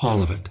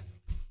 All of it.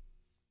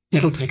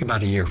 It'll take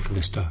about a year for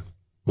this to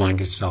wind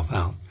itself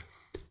out.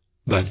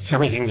 But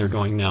everything they're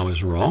doing now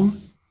is wrong.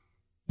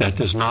 That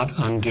does not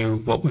undo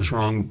what was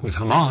wrong with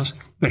Hamas.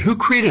 But who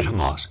created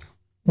Hamas?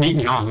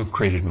 Netanyahu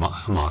created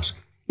Hamas.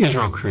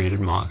 Israel created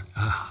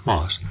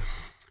Hamas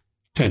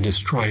to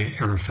destroy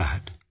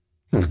Arafat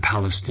and the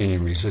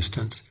Palestinian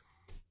resistance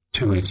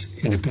to its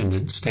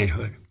independent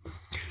statehood,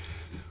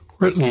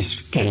 or at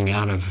least getting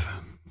out of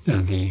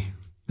the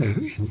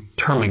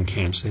internment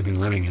camps they've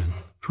been living in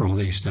for all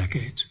these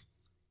decades.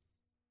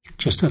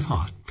 Just a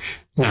thought.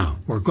 Now,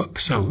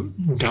 so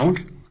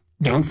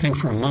don't think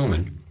for a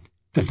moment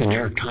that the New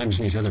York Times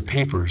and these other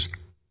papers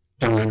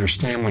don't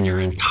understand when your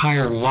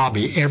entire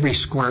lobby, every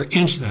square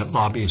inch of that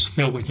lobby is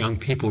filled with young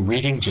people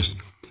reading just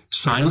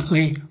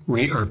silently,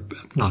 or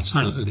not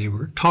silently, they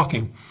were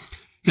talking,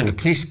 and the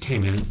police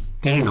came in,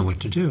 they didn't know what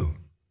to do.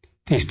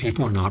 These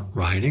people were not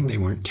rioting, they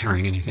weren't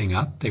tearing anything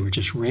up, they were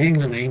just reading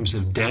the names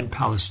of dead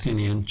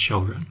Palestinian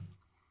children.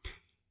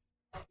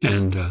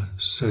 And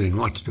so they didn't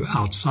know what to do.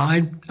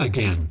 Outside,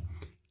 again,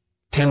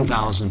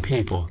 10,000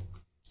 people.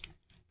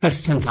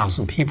 That's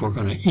 10,000 people are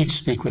going to each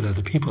speak with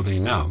other people they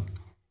know.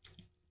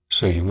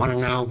 So you want to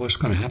know what's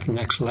going to happen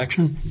next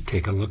election?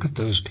 Take a look at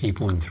those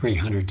people in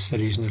 300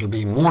 cities, and it'll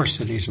be more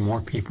cities and more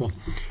people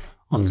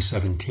on the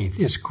 17th.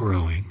 It's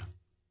growing.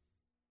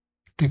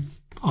 The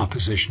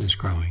opposition is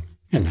growing,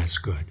 and that's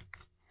good.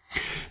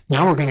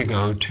 Now we're going to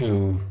go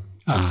to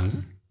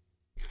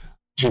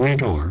Jimmy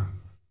Dore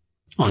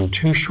on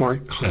 2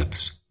 short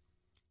clips.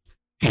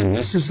 And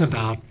this is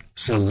about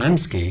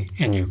Zelensky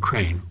in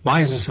Ukraine.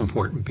 Why is this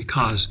important?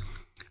 Because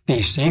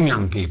these same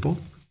young people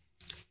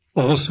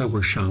also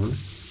were shown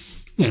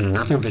in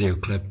another video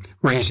clip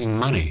raising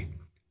money.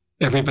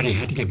 Everybody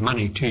had to give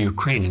money to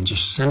Ukraine and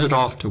just send it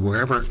off to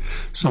wherever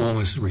someone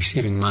was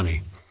receiving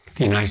money.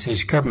 The United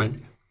States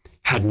government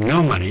had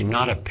no money,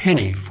 not a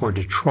penny, for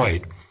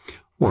Detroit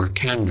or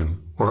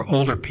Camden or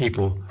older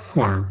people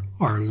who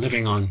are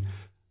living on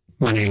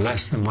money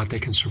less than what they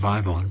can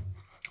survive on,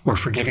 or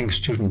forgiving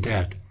student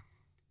debt,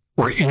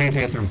 or any of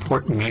the other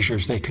important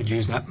measures they could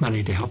use that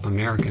money to help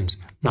Americans.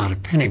 Not a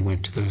penny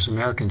went to those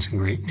Americans in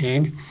great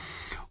need.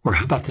 Or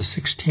how about the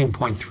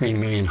 16.3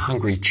 million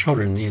hungry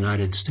children in the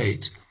United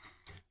States?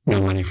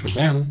 No money for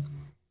them.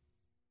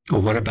 Or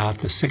what about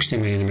the 60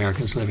 million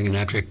Americans living in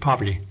abject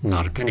poverty?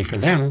 Not a penny for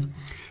them.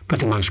 But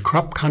the most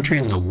corrupt country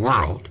in the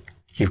world,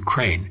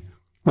 Ukraine,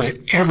 where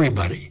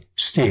everybody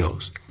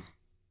steals.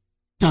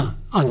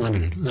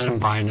 Unlimited. Let them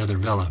buy another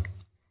villa.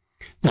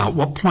 Now, at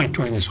what point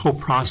during this whole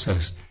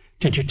process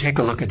did you take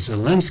a look at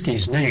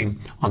Zelensky's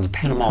name on the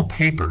Panama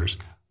Papers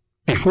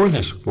before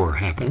this war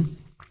happened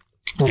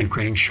in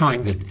Ukraine,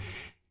 showing that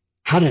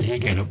how did he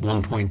get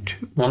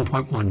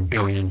 $1.1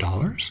 billion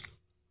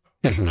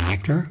as an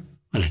actor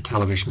on a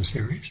television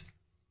series?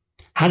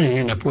 How did he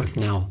end up with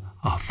now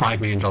a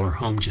 $5 million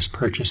home just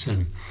purchased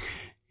in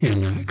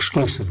an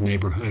exclusive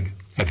neighborhood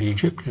of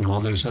Egypt and all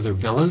those other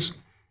villas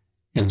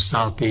in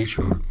South Beach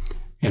or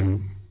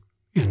in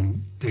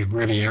the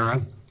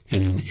Riviera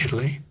and in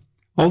Italy?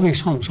 All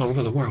these homes all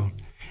over the world.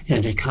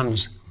 And he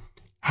comes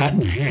hat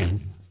in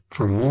hand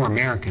for more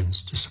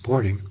Americans to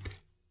support him.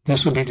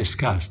 This will be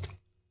discussed,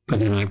 but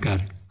then I've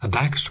got a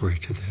backstory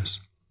to this.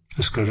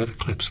 Let's go to the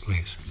clips,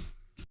 please.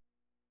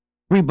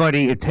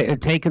 Everybody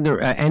had taken the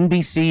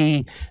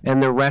NBC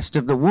and the rest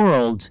of the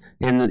world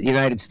in the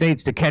United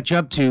States to catch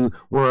up to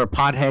where a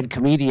pothead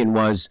comedian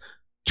was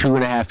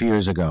 2.5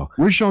 years ago.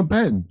 Where's Sean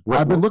Penn?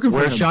 I've been looking for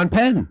him. Where's Sean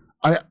Penn?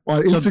 On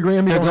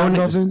Instagram, you don't have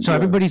nothing? So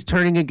everybody's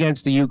turning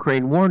against the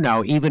Ukraine war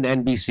now, even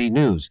NBC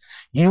News.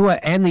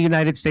 And the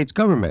United States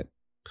government.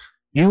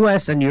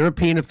 U.S. and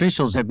European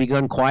officials have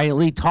begun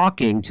quietly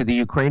talking to the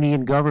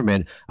Ukrainian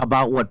government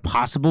about what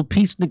possible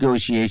peace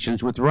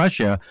negotiations with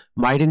Russia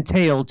might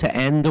entail to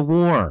end the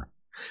war.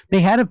 They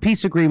had a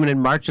peace agreement in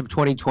March of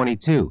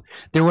 2022.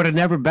 There would have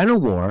never been a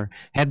war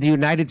had the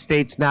United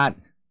States not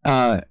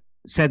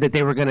said that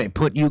they were going to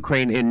put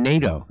Ukraine in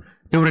NATO.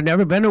 There would have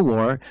never been a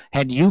war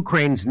had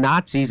Ukraine's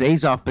Nazis,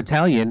 Azov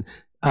Battalion,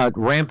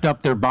 ramped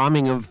up their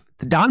bombing of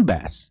the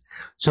Donbass.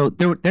 So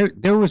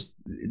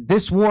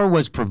this war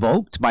was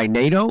provoked by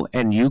NATO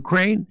and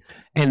Ukraine,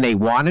 and they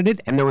wanted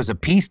it. And there was a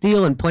peace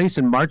deal in place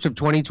in March of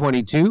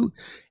 2022,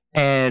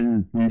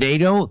 and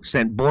NATO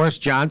sent Boris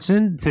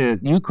Johnson to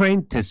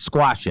Ukraine to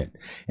squash it.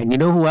 And you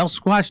know who else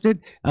squashed it?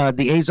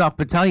 The Azov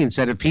Battalion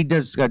said if he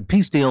does a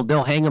peace deal,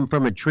 they'll hang him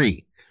from a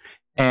tree.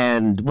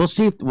 And we'll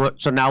see.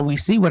 So now we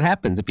see what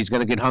happens if he's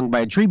going to get hung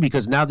by a tree,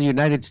 because now the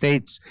United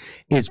States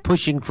is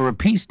pushing for a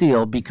peace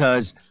deal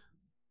because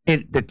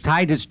the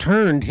tide has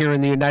turned here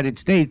in the United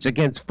States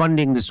against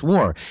funding this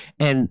war.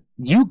 And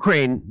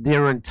Ukraine,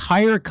 their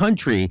entire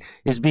country,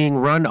 is being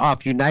run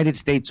off United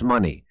States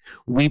money.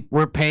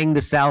 We're paying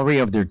the salary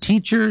of their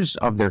teachers,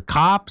 of their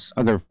cops,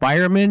 of their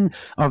firemen,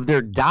 of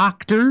their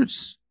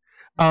doctors.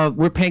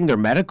 We're paying their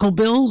medical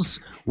bills.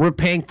 We're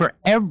paying for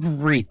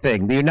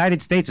everything. The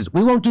United States is.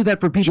 We won't do that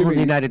for people in the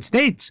United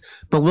States,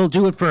 but we'll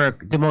do it for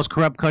the most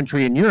corrupt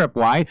country in Europe.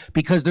 Why?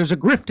 Because there's a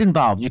grift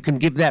involved. You can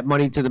give that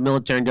money to the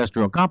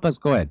military-industrial complex.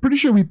 Go ahead. Pretty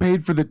sure we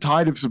paid for the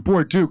tide of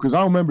support, too, because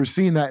I remember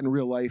seeing that in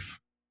real life.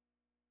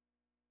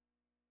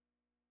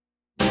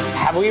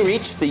 Have we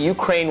reached the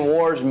Ukraine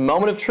war's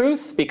moment of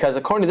truth? Because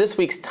according to this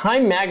week's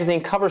Time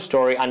magazine cover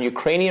story on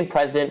Ukrainian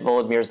President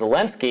Volodymyr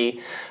Zelensky,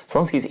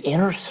 Zelensky's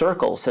inner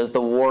circle says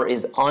the war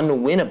is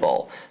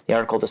unwinnable. The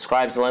article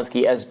describes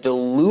Zelensky as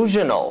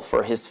delusional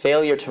for his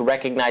failure to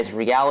recognize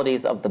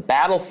realities of the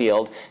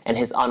battlefield and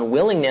his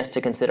unwillingness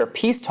to consider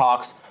peace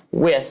talks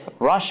with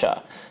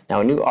Russia.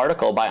 Now, a new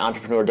article by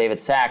entrepreneur David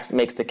Sachs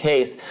makes the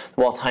case that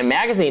while Time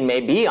magazine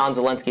may be on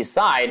Zelensky's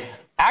side,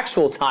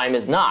 actual Time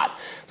is not.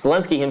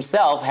 Zelensky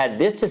himself had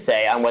this to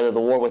say on whether the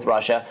war with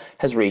Russia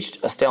has reached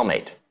a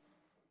stalemate.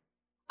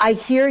 I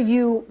hear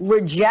you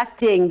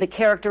rejecting the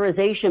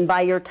characterization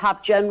by your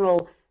top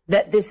general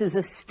that this is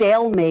a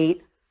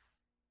stalemate.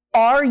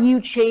 Are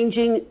you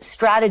changing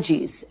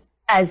strategies,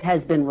 as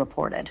has been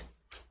reported?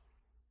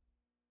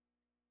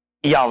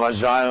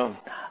 I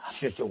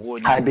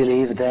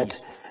believe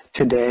that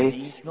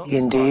today,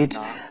 indeed,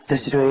 the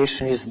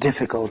situation is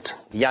difficult.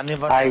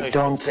 I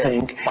don't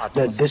think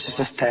that this is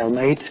a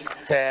stalemate.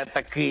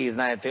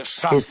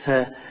 It's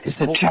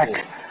a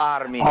check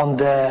on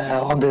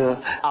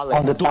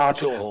the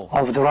part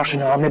of the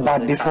Russian army,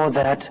 but before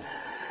that,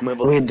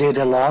 we did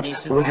a lot.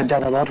 We had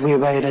done a lot. We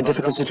were in a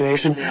difficult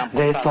situation.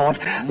 They thought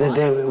that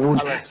they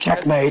would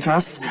checkmate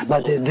us,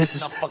 but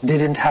this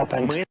didn't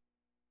happen.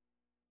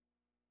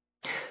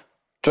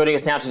 Joining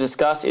us now to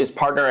discuss is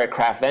partner at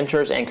Craft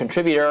Ventures and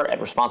contributor at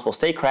Responsible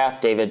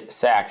Statecraft, David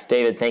Sachs.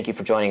 David, thank you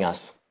for joining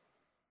us.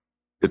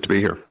 Good to be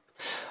here.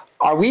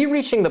 Are we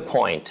reaching the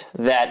point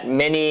that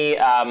many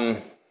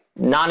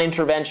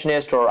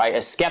non-interventionist or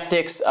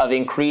skeptics of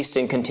increased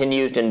and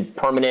continued and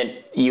permanent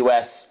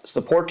U.S.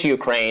 support to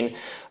Ukraine,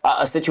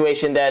 a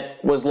situation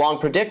that was long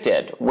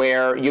predicted,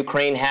 where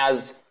Ukraine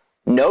has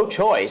no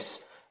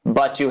choice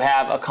but to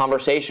have a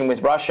conversation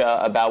with Russia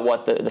about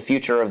what the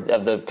future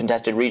of the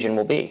contested region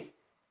will be?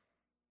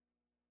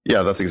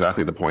 Yeah, that's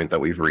exactly the point that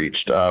we've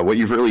reached. What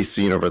you've really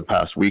seen over the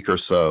past week or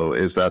so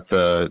is that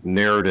the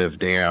narrative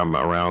dam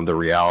around the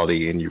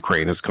reality in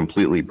Ukraine is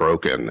completely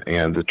broken,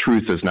 and the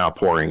truth is now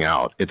pouring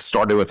out. It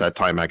started with that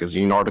Time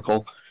magazine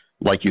article.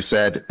 Like you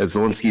said,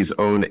 Zelensky's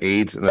own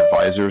aides and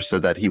advisors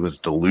said that he was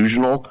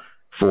delusional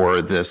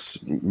for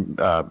this,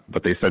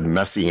 what they said,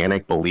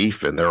 messianic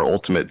belief in their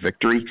ultimate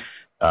victory.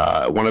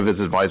 One of his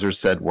advisors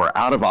said, "We're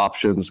out of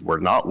options, we're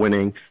not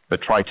winning,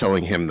 but try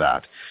telling him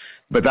that."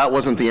 But that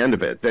wasn't the end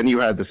of it. Then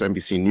you had this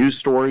NBC News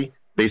story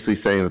basically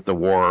saying that the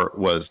war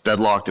was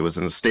deadlocked, it was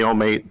in a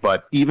stalemate.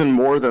 But even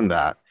more than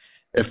that,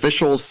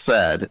 officials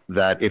said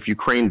that if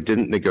Ukraine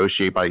didn't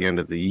negotiate by the end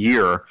of the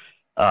year,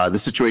 the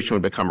situation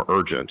would become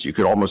urgent. You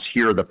could almost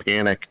hear the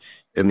panic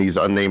in these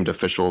unnamed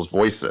officials'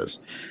 voices.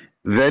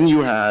 Then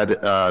you had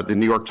the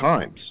New York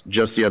Times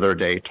just the other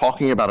day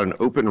talking about an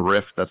open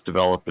rift that's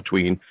developed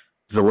between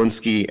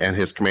Zelensky and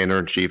his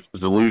commander-in-chief,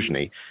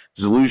 Zaluzhny.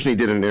 Zaluzhny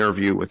did an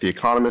interview with The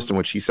Economist in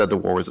which he said the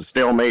war was a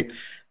stalemate.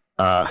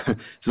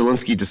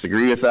 Zelensky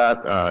disagreed with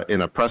that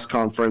in a press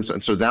conference.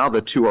 And so now the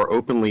two are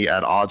openly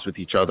at odds with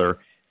each other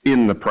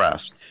in the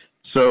press.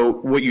 So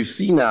what you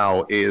see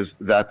now is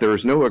that there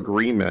is no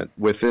agreement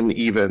within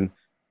even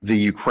the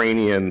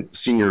Ukrainian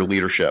senior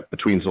leadership,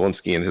 between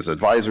Zelensky and his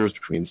advisors,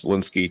 between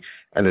Zelensky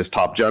and his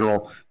top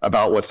general,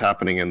 about what's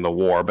happening in the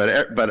war.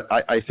 But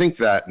I think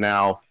that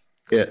now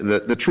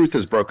the truth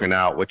is broken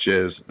out, which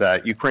is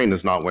that Ukraine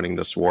is not winning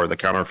this war. The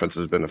counteroffensive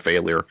has been a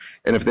failure.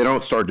 And if they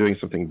don't start doing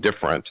something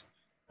different,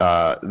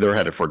 they're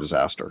headed for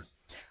disaster.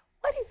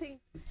 What do you think?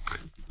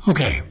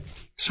 Okay,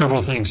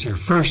 several things here.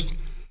 First,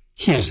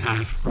 he is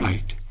half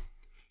right.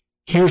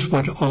 Here's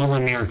what all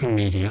American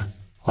media,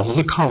 all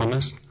the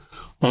columnists,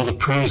 all the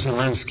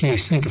pro-Zelensky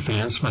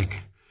sycophants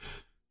like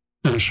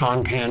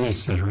Sean Penn,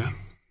 etc.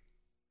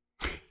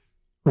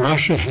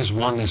 Russia has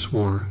won this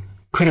war,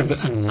 could have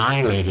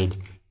annihilated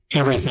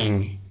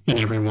everything and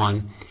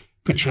everyone,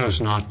 but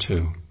chose not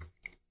to.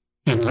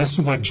 And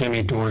listen to what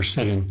Jimmy Dore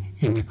said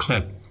in the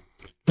clip.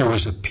 There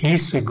was a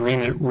peace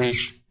agreement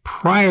reached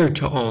prior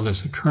to all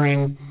this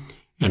occurring,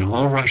 and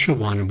all Russia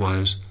wanted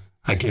was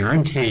a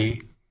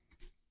guarantee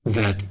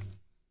that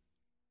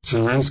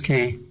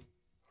Zelensky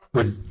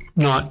would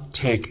not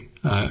take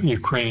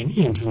Ukraine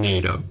into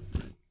NATO.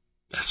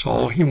 That's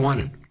all he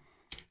wanted.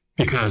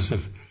 Because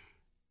if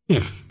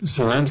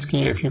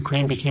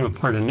Ukraine became a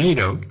part of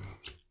NATO,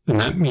 then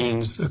that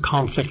means a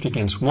conflict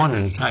against one,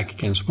 an attack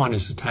against one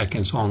is attack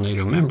against all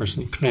NATO members,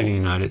 including the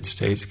United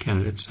States,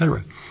 Canada,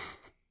 etc.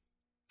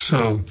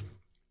 So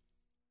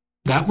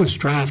that was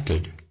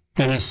drafted.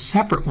 Then a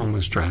separate one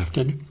was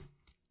drafted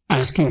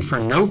asking for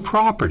no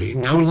property,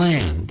 no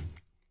land,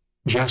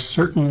 just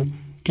certain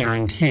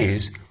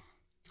guarantees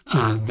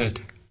that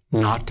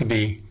not to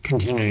be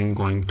continuing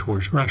going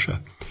towards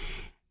Russia.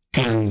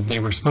 And they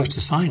were supposed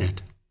to sign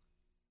it.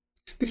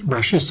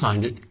 Russia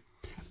signed it,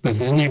 but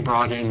then they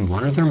brought in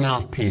one of their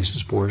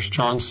mouthpieces, Boris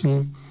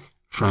Johnson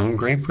from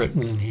Great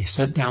Britain, and he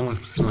sat down with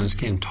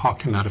Zelensky and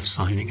talked him out of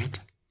signing it.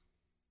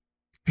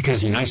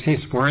 Because the United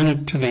States were in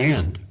it to the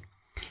end.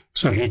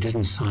 So he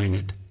didn't sign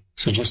it.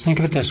 So just think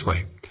of it this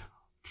way.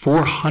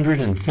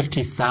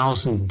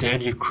 450,000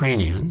 dead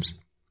Ukrainians,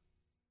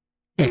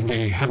 and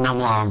they have no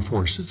more armed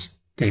forces.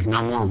 They have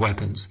no more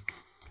weapons.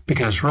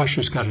 Because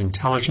Russia's got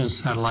intelligence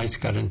satellites,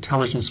 got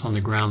intelligence on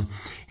the ground,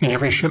 and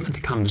every shipment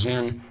that comes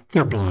in,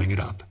 they're blowing it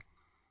up.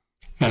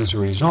 As a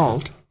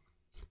result,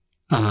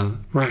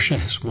 Russia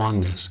has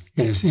won this.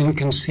 It is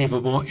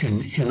inconceivable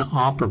and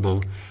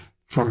inoperable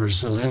for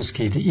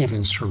Zelensky to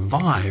even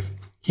survive.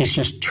 He's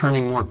just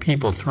turning more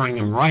people, throwing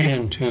them right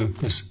into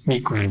this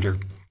meat grinder.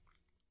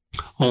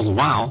 All the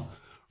while,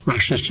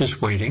 Russia's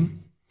just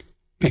waiting,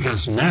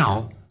 because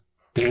now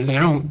they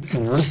don't,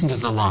 and listen to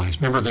the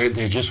lies. Remember,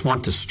 they just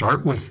want to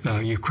start with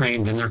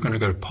Ukraine, then they're going to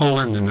go to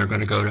Poland, then they're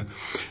going to go to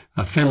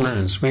Finland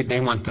and Sweden.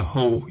 They want the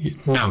whole,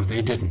 no,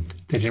 they didn't.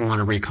 They didn't want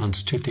to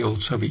reconstitute the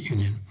old Soviet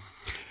Union.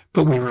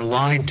 But we were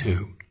lied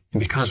to. And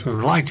because we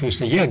were lied to, we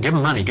said, yeah, give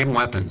them money, give them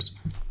weapons,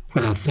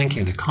 without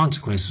thinking the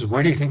consequences.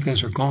 Where do you think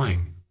those are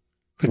going?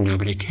 But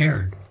nobody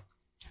cared.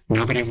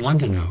 Nobody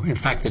wanted to know. In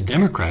fact, the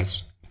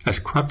Democrats, as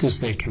corrupt as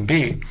they can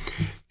be,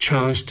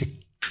 chose to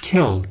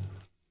kill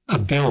a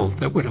bill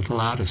that would have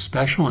allowed a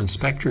special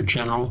inspector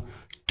general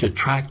to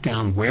track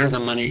down where the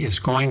money is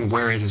going,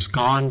 where it has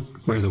gone,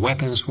 where the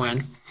weapons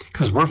went,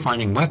 because we're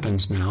finding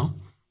weapons now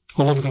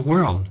all over the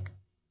world.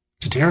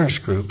 It's a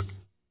terrorist group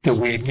that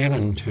we had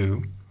given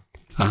to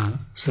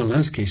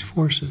Zelensky's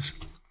forces.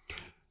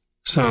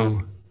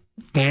 So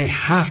they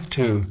have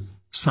to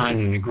sign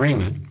an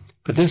agreement,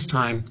 but this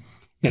time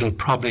it'll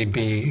probably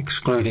be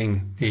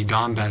excluding the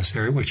Donbass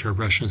area, which are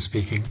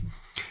Russian-speaking,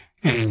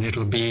 and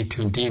it'll be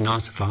to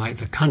denazify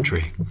the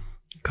country,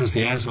 because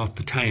the Azov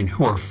Battalion,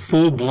 who are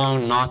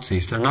full-blown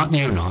Nazis, they're not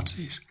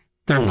neo-Nazis,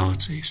 they're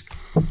Nazis.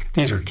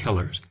 These are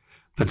killers.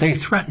 But they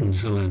threatened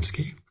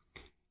Zelensky.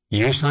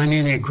 You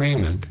signing the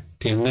agreement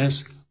to end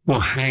this, we'll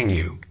hang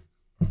you.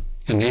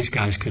 And these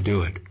guys could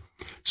do it.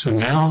 So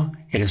now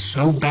it is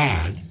so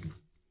bad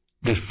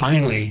that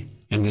finally,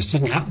 and this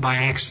didn't happen by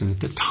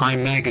accident, that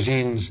Time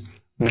Magazine's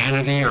Man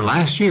of the Year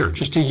last year,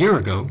 just a year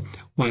ago,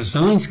 was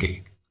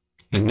Zelensky.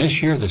 And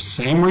this year, the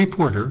same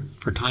reporter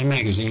for Time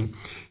Magazine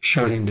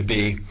showed him to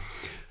be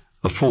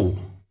a fool,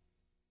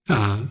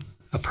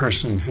 a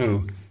person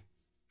who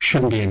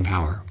shouldn't be in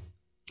power.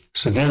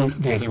 So then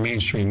the other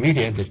mainstream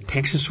media that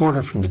takes its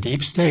order from the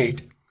deep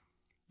state,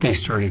 they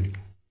started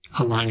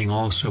aligning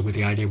also with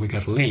the idea we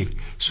got to leave.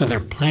 So they're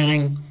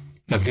planning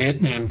a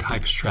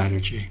Vietnam-type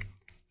strategy.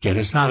 Get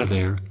us out of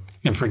there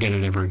and forget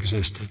it ever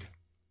existed.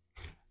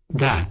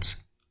 That's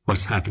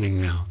what's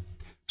happening now.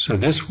 So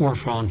this war,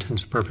 for all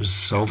intents and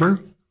purposes, is over.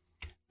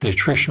 The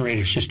attrition rate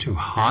is just too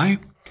high.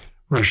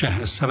 Russia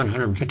has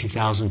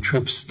 750,000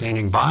 troops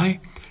standing by,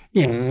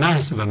 a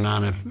massive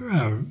amount of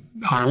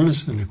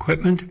arms and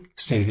equipment,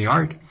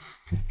 state-of-the-art,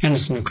 and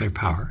its nuclear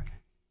power.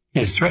 It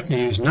has threatened to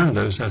use none of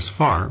those thus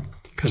far,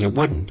 because it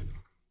wouldn't,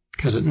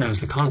 because it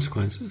knows the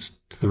consequences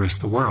to the rest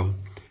of the world.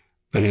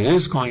 But it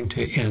is going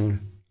to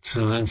end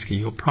Zelensky.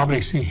 You'll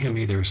probably see him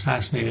either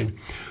assassinated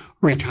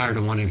or retired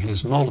to one of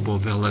his multiple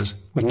villas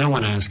with no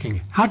one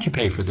asking, how'd you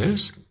pay for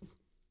this?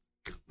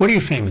 What are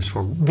you famous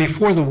for?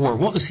 Before the war,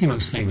 what was he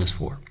most famous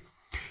for?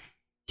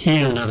 He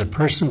and another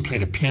person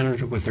played a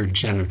piano with their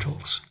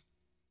genitals.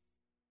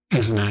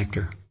 as an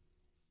actor.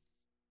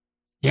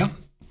 Yep,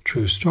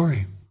 true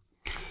story.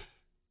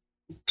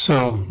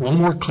 So one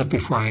more clip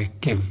before I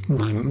give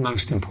my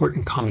most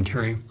important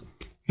commentary.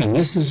 And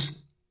this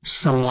is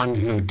someone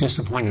who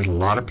disappointed a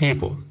lot of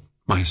people,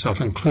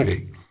 myself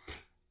included.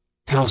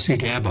 Tulsi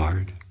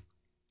Gabbard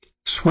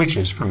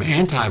switches from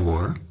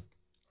anti-war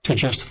to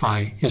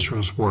justify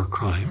Israel's war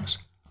crimes.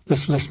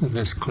 Let's listen to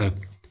this clip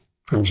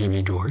from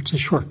Jimmy Dore. It's a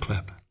short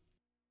clip.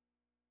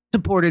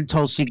 Supported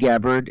Tulsi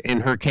Gabbard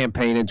in her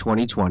campaign in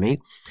 2020.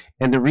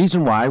 And the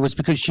reason why was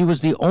because she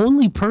was the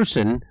only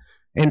person,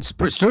 and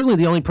certainly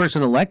the only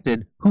person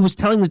elected, who was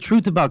telling the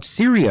truth about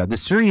Syria. The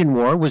Syrian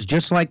war was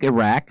just like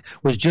Iraq,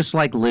 was just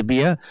like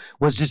Libya,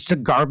 was just a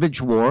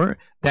garbage war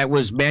that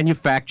was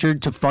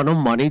manufactured to funnel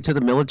money to the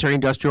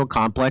military-industrial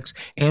complex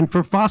and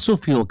for fossil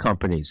fuel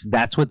companies.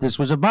 That's what this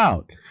was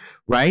about,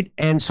 right?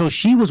 And so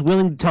she was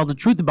willing to tell the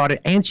truth about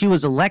it, and she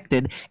was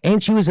elected,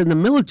 and she was in the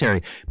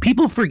military.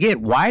 People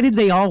forget, why did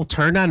they all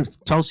turn on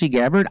Tulsi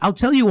Gabbard? I'll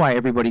tell you why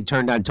everybody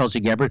turned on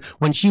Tulsi Gabbard.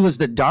 When she was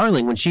the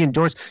darling, when she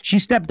endorsed, she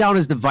stepped down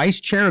as the vice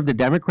chair of the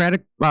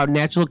Democratic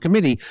National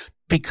Committee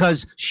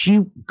because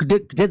she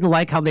didn't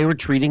like how they were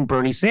treating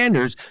Bernie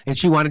Sanders, and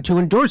she wanted to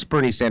endorse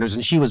Bernie Sanders,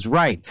 and she was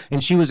right.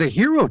 And she was a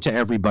hero to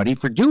everybody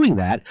for doing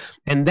that.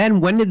 And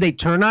then when did they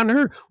turn on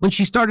her? When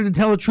she started to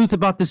tell the truth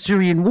about the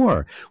Syrian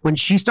war. When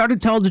she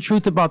started to tell the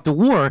truth about the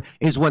war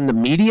is when the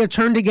media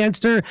turned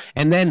against her,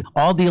 and then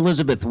all the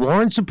Elizabeth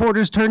Warren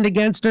supporters turned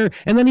against her,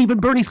 and then even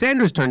Bernie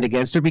Sanders turned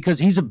against her because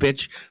he's a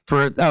bitch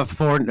for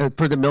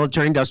the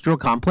military-industrial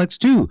complex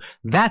too.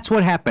 That's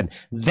what happened.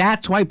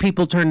 That's why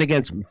people turned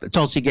against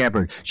Tulsi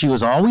Gabbard. She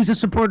was always a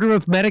supporter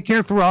of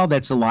Medicare for all.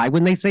 That's a lie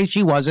when they say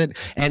she wasn't.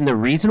 And the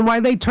reason why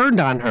they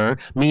turned on her,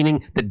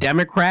 meaning the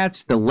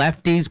Democrats, the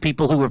lefties,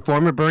 people who were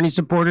former Bernie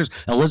supporters,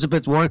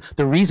 Elizabeth Warren,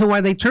 the reason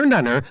why they turned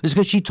on her is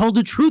because she told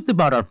the truth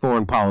about our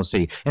foreign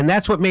policy. And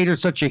that's what made her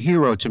such a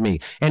hero to me.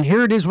 And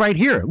here it is right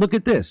here. Look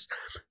at this.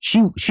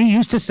 She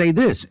used to say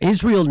this: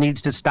 Israel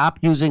needs to stop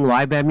using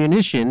live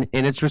ammunition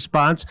in its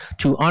response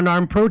to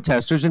unarmed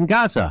protesters in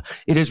Gaza.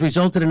 It has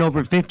resulted in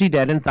over 50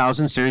 dead and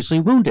thousands seriously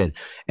wounded.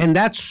 And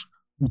that's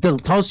the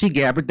Tulsi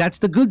Gabbard. That's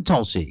the good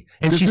Tulsi.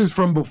 And this is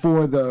from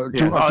before the...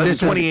 this is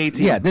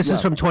 2018. Yeah, this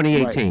is from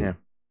 2018. Right, yeah.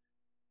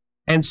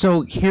 And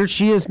so here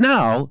she is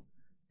now,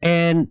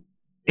 and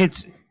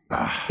it's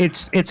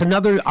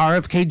another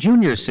RFK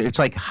Jr. It's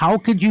like, how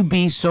could you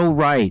be so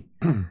right?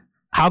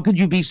 How could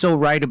you be so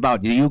right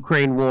about the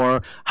Ukraine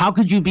war? How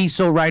could you be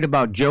so right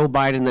about Joe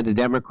Biden and the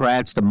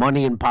Democrats, the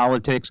money in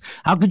politics?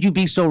 How could you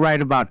be so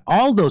right about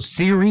all those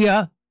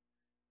Syria?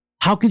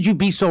 How could you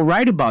be so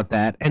right about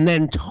that and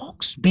then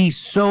be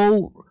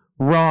so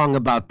wrong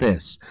about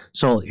this?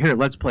 So here,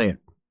 let's play it.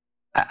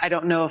 I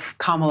don't know if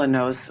Kamala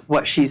knows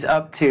what she's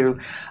up to,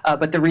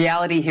 but the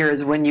reality here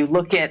is when you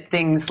look at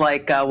things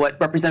like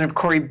what Representative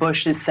Cori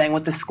Bush is saying,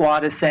 what the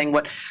Squad is saying,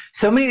 what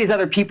so many of these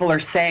other people are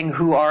saying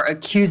who are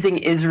accusing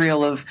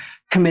Israel of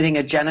committing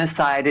a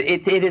genocide,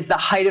 it is the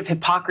height of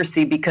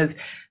hypocrisy because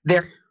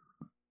they're...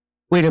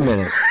 Wait a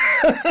minute.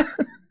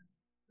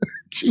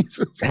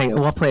 Jesus. Hang on,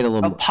 we'll play it a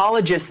little more.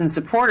 Apologists and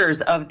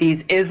supporters of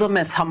these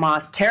Islamist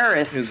Hamas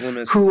terrorists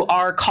who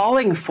are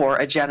calling for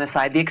a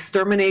genocide, the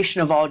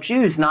extermination of all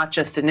Jews, not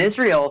just in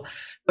Israel,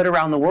 but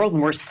around the world.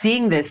 And we're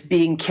seeing this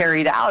being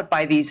carried out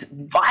by these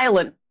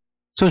violent...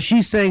 So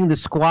she's saying the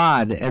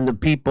Squad and the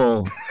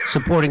people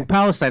supporting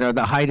Palestine are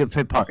the height of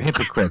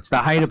hypocrites, the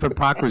height of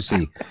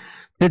hypocrisy.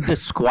 Did the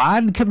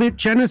Squad commit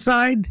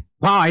genocide?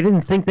 Wow, I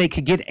didn't think they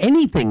could get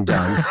anything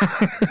done.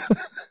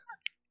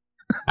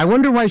 I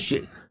wonder why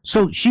she...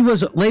 So she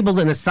was labeled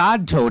an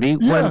Assad toady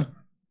when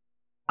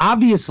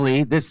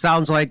obviously this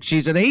sounds like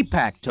she's an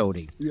AIPAC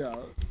toady. Yeah.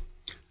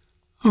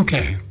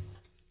 Okay.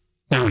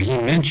 Now, he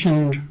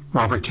mentioned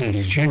Robert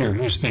Kennedy Jr.,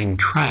 who's being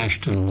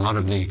trashed in a lot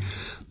of the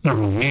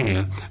liberal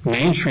media.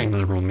 Mainstream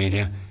liberal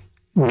media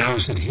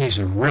knows that he's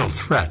a real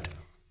threat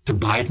to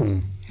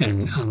Biden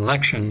in an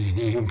election, and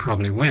he can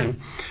probably win.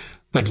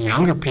 But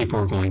younger people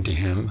are going to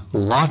him.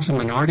 Lots of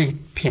minority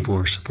people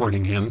are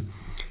supporting him.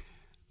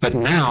 But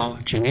now,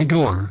 Jimmy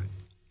Dore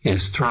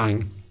is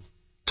throwing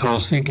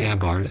Tulsi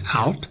Gabbard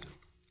out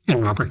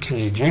and Robert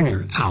Kennedy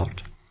Jr.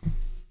 out.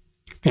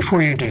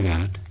 Before you do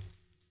that,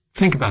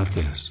 think about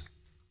this.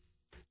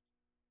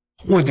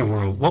 What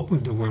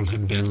would the world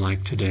have been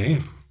like today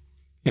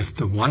if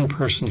the one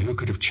person who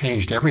could have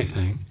changed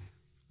everything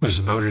was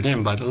voted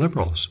in by the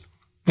liberals,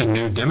 the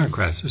new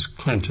Democrats, as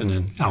Clinton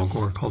and Al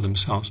Gore called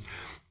themselves?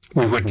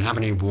 We wouldn't have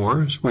any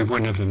wars. We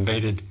wouldn't have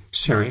invaded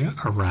Syria,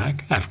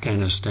 Iraq,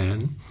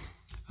 Afghanistan.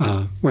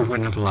 We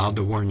wouldn't have allowed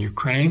the war in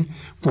Ukraine.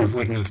 We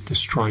wouldn't have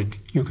destroyed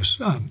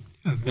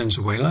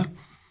Venezuela.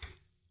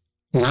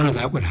 None of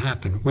that would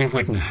happen. We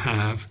wouldn't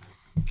have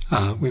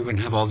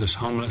all this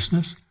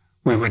homelessness.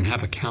 We wouldn't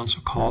have a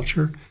council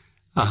culture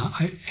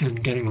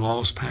and getting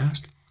laws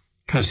passed,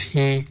 because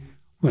he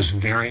was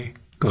very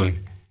good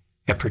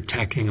at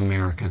protecting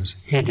Americans.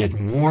 He did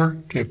more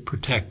to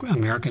protect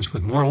Americans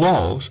with more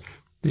laws,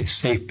 the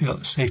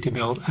Safety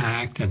Bill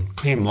Act and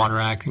Clean Water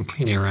Act and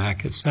Clean Air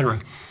Act,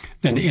 etc.,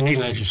 than any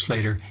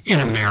legislator in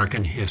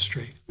American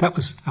history. That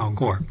was Al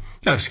Gore.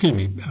 That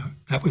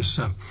was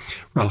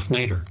Ralph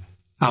Nader.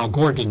 Al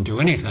Gore didn't do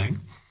anything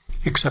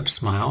except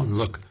smile and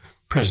look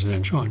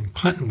presidential, and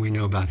Clinton, we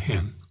know about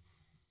him.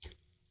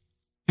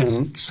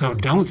 And so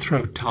don't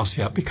throw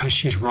Tulsi out because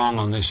she's wrong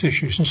on this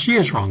issue, and she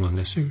is wrong on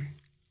this issue.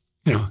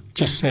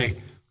 Just say,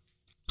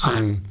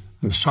 I'm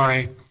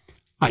sorry,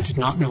 I did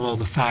not know all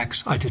the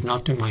facts, I did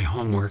not do my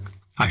homework.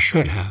 I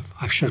should have.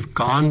 I should have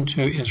gone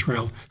to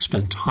Israel,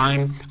 spent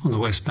time on the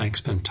West Bank,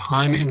 spent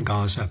time in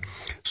Gaza,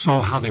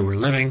 saw how they were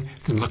living,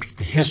 then looked at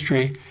the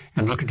history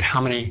and looked at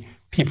how many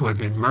people had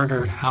been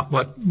murdered,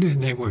 what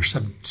they were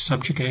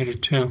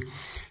subjugated to,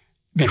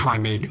 before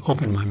I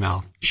opened my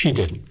mouth. She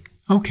didn't.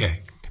 Okay.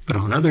 But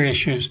on other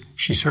issues,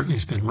 she certainly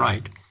has been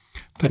right.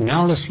 But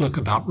now let's look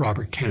about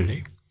Robert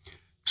Kennedy.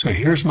 So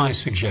here's my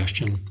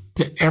suggestion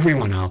to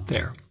everyone out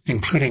there,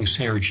 including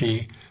Sarah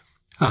G.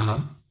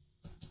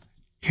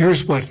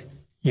 Here's what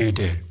you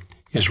did.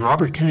 Is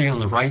Robert Kennedy on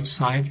the right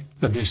side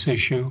of this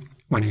issue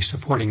when he's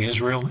supporting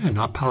Israel and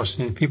not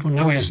Palestinian people?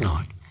 No, he is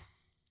not.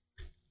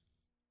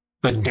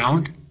 But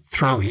don't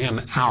throw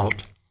him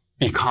out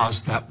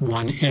because that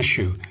one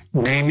issue.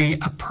 Name me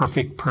a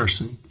perfect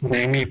person.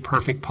 Name me a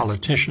perfect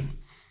politician.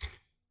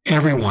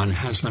 Everyone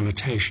has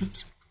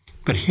limitations.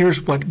 But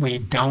here's what we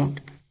don't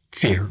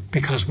fear,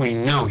 because we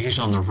know he's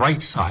on the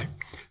right side.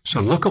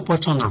 So look at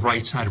what's on the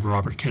right side of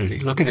Robert Kennedy.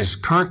 Look at his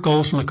current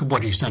goals and look at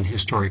what he's done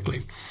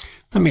historically.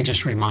 Let me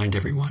just remind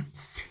everyone.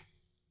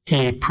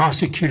 He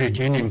prosecuted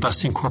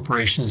union-busting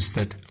corporations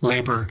that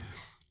labor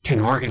can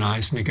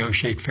organize and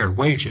negotiate fair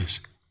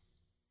wages.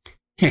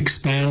 He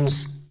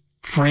expands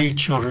free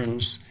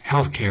children's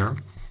health care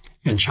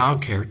and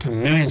child care to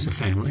millions of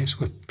families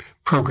with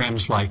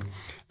programs like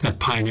that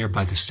pioneered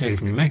by the state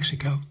of New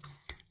Mexico,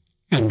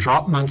 and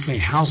drop monthly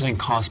housing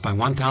costs by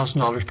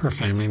 $1,000 per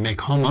family, make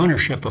home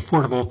ownership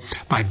affordable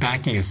by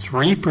backing a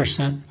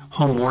 3%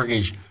 home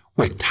mortgage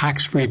with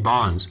tax-free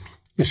bonds.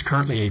 It's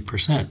currently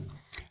 8%.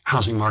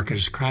 Housing market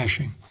is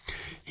crashing.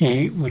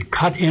 He would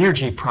cut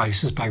energy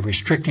prices by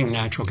restricting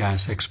natural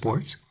gas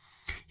exports.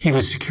 He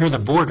would secure the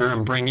border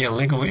and bring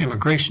illegal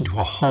immigration to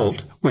a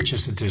halt, which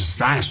is a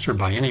disaster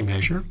by any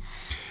measure,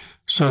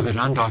 so that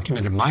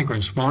undocumented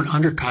migrants won't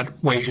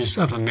undercut wages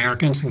of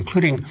Americans,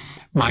 including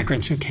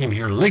migrants who came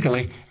here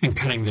legally, and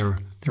cutting their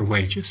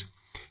wages.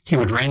 He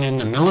would rein in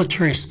the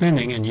military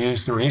spending and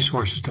use the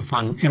resources to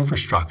fund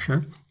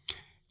infrastructure,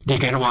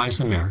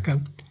 de-ghettoize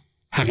America,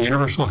 have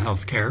universal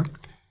health care,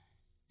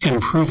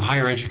 improve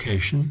higher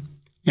education,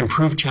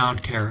 improve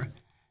child care,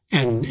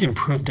 and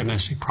improve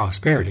domestic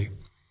prosperity.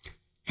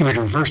 He would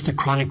reverse the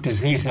chronic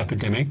disease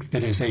epidemic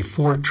that is a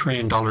 $4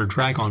 trillion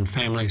drag on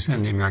families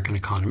and the American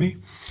economy.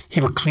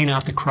 He would clean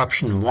out the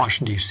corruption in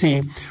Washington,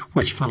 D.C.,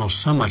 which funnels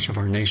so much of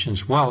our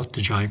nation's wealth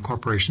to giant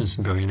corporations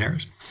and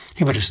billionaires.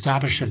 He would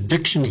establish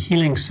addiction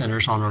healing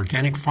centers on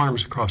organic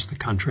farms across the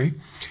country.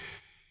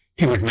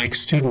 He would make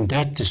student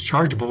debt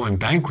dischargeable in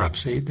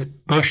bankruptcy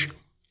that Bush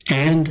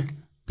and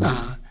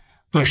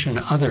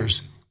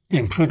others,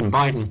 including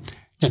Biden,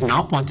 did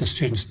not want the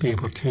students to be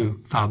able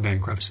to file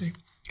bankruptcy.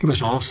 It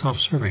was all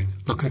self-serving.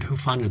 Look at who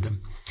funded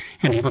them.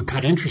 And he would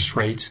cut interest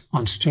rates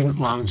on student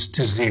loans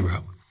to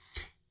zero.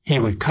 He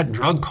would cut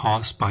drug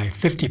costs by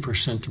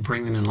 50% to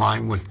bring them in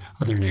line with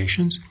other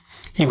nations.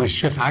 He would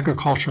shift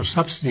agricultural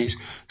subsidies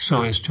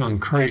so as to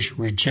encourage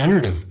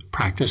regenerative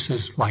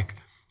practices like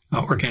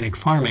organic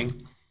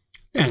farming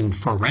and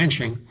for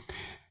ranching,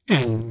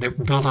 and that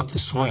would build up the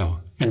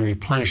soil and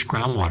replenish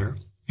groundwater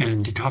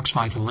and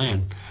detoxify the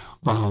land,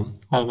 all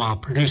while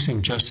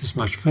producing just as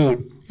much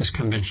food as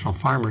conventional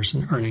farmers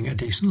and earning a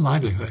decent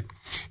livelihood.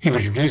 He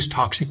would reduce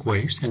toxic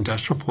waste,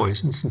 industrial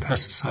poisons, and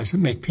pesticides that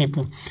make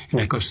people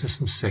and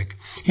ecosystems sick.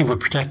 He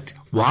would protect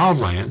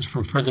wildlands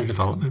from further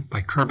development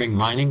by curbing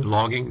mining,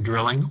 logging,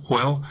 drilling,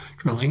 oil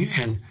drilling,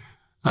 and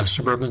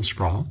suburban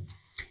sprawl.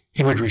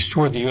 He would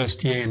restore the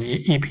USDA and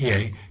the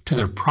EPA to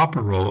their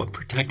proper role of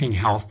protecting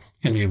health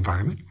and the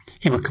environment.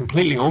 He would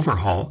completely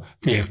overhaul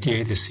the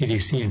FDA, the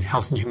CDC, and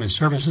Health and Human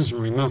Services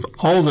and remove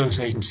all those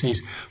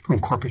agencies from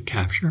corporate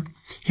capture.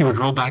 He would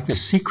roll back the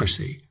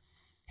secrecy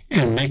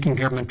and making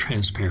government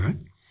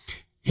transparent.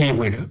 He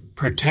would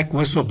protect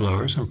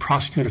whistleblowers and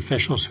prosecute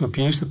officials who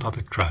abuse the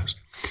public trust.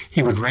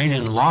 He would rein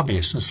in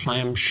lobbyists and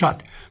slam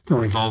shut the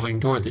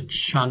revolving door that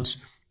shunts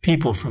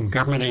people from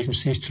government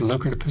agencies to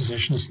lucrative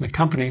positions in the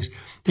companies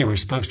they were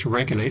supposed to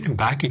regulate and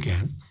back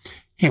again.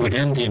 He would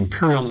end the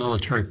imperial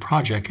military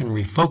project and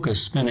refocus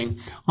spending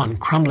on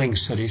crumbling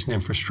cities and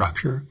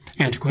infrastructure,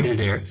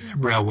 antiquated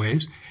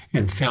railways,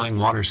 and failing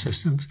water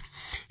systems.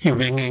 He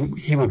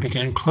would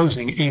begin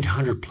closing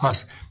 800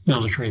 plus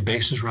military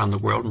bases around the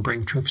world and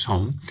bring troops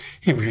home.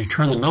 He would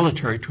return the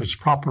military to its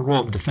proper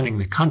role of defending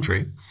the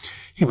country.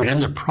 He would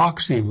end the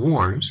proxy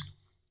wars,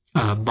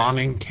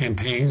 bombing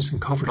campaigns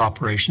and covert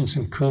operations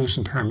and coups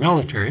and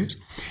paramilitaries.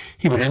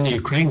 He would end the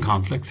Ukraine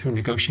conflict through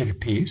negotiated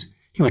peace.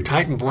 He would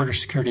tighten border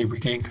security,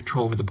 regain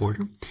control over the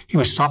border. He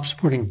would stop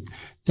supporting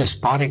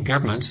despotic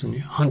governments and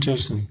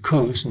juntas and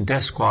coups and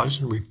death squads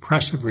and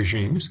repressive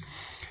regimes.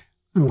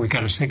 And we got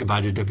to say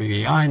goodbye to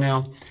WEI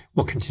now.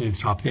 We'll continue at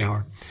the top of the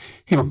hour.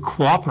 He would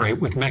cooperate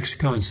with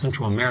Mexico and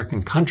Central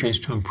American countries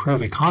to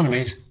improve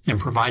economies and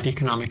provide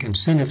economic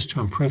incentives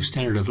to improve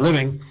standard of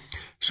living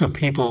so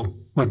people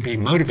would be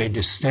motivated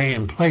to stay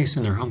in place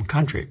in their home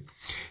country.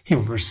 He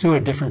would pursue a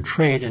different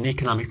trade and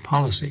economic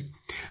policy,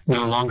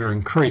 no longer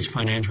encourage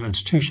financial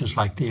institutions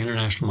like the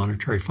International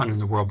Monetary Fund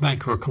and the World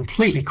Bank, who are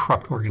completely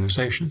corrupt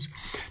organizations,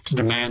 to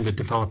demand that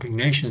developing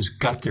nations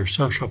gut their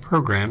social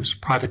programs,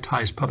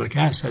 privatize public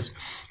assets,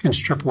 and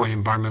strip away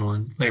environmental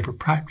and labor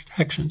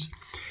protections.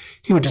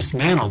 He would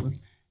dismantle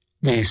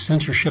the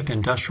censorship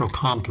industrial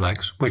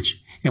complex,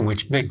 in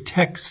which big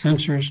tech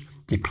censors,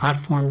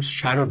 deplatforms,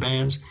 shadow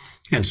bans,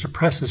 and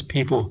suppresses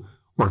people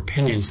or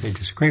opinions they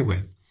disagree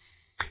with.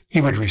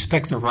 He would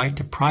respect the right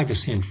to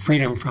privacy and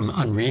freedom from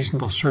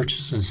unreasonable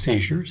searches and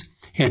seizures.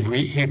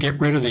 He'd get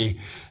rid of the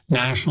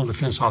National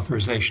Defense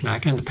Authorization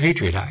Act and the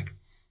Patriot Act.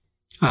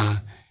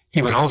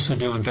 He would also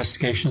do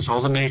investigations,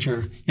 all the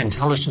major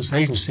intelligence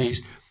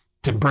agencies,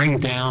 to bring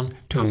down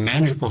to a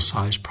manageable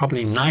size,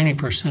 probably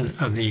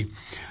 90%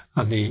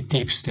 of the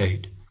deep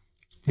state,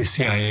 the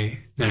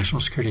CIA,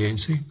 National Security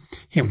Agency.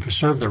 He would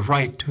preserve the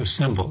right to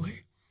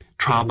assembly,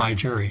 trial by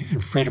jury,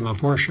 and freedom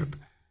of worship.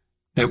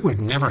 That would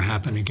never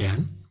happen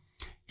again.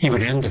 He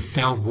would end the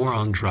failed war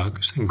on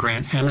drugs and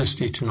grant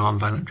amnesty to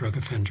nonviolent drug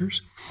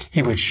offenders.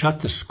 He would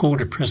shut the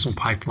school-to-prison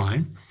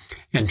pipeline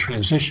and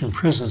transition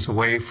prisons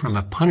away from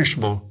a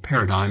punishable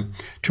paradigm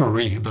to a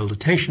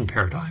rehabilitation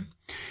paradigm.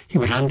 He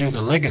would undo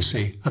the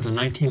legacy of the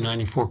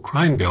 1994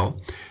 crime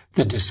bill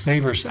that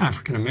disfavors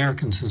African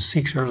Americans and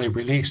seeks early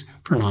release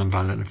for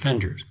nonviolent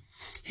offenders.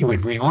 He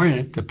would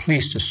reorient the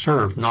police to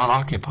serve, not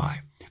occupy,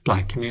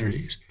 Black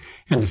communities.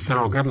 And the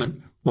federal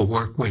government will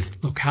work with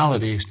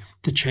localities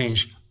to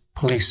change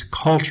police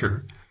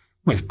culture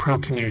with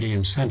pro-community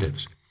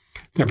incentives.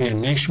 There'll be a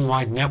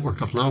nationwide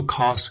network of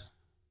low-cost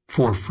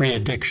for free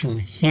addiction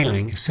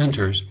healing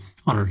centers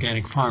on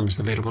organic farms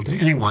available to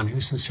anyone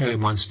who sincerely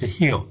wants to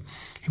heal.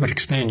 He would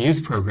expand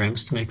youth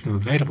programs to make them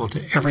available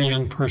to every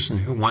young person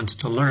who wants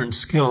to learn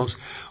skills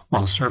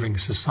while serving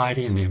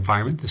society and the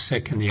environment, the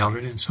sick and the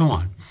elderly, and so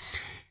on.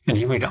 And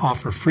he would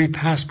offer free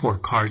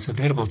passport cards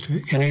available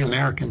to any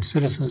American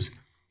citizens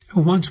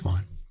who wants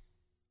one.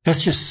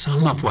 That's just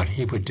some of what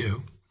he would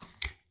do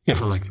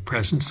if elected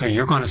president. So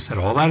you're going to set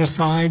all that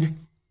aside,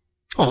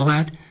 all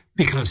that,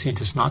 because he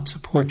does not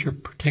support your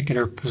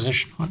particular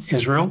position on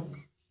Israel?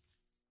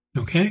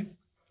 Okay?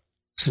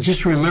 So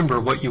just remember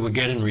what you would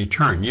get in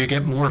return. You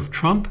get more of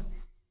Trump,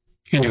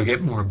 and you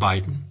get more of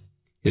Biden.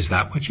 Is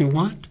that what you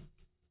want?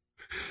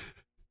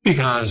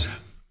 Because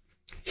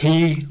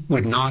he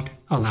would not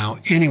allow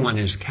anyone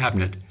in his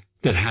cabinet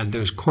that had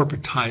those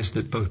corporate ties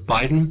that both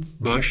Biden,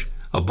 Bush,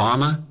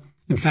 Obama,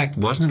 in fact,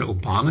 wasn't it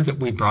Obama that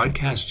we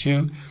broadcast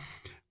to?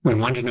 We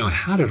wanted to know,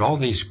 how did all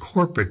these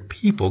corporate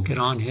people get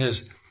on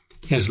his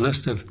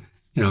list of,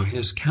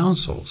 his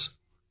councils?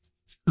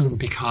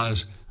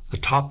 Because the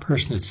top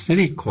person at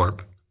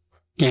Citicorp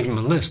gave him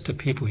a list of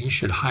people he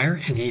should hire,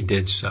 and he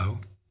did so.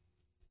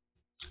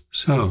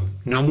 So,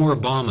 no more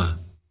Obama,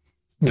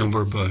 no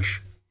more Bush,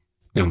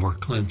 no more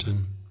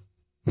Clinton,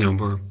 no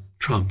more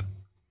Trump.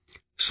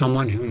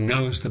 Someone who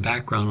knows the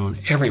background on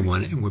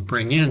everyone and would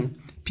bring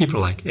in people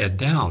like Ed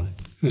Dowd,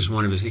 who's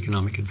one of his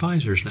economic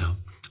advisors now.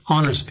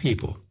 Honest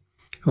people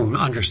who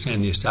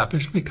understand the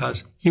establishment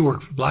because he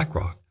worked for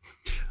BlackRock.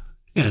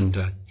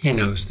 And he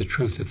knows the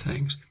truth of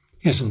things.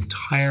 His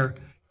entire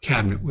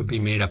cabinet would be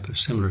made up of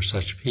similar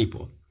such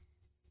people.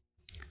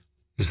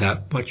 Is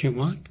that what you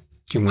want?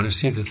 Do you want to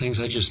see the things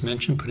I just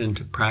mentioned put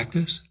into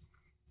practice?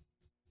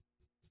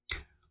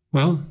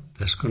 Well,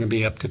 that's going to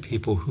be up to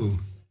people who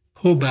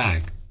pull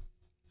back.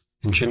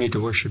 And Jimmy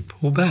Dore should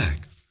pull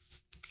back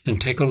and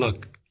take a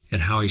look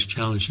at how he's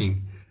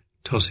challenging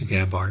Tulsi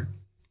Gabbard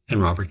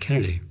and Robert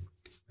Kennedy.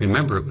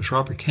 Remember, it was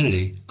Robert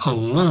Kennedy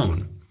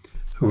alone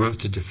who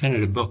wrote the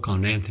definitive book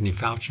on Anthony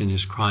Fauci and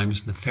his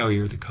crimes and the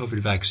failure of the COVID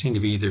vaccine to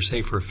be either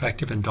safe or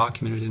effective, and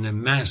documented in a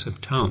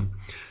massive tome.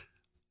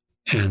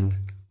 And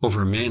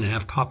over 1.5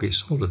 million copies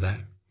sold of that.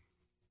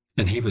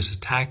 And he was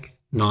attacked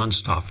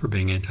nonstop for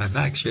being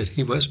anti-vax, yet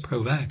he was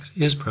pro-vax,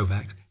 is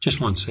pro-vax,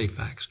 just wants safe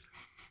vax.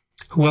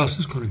 Who else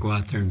is going to go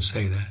out there and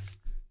say that?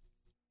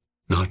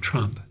 Not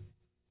Trump.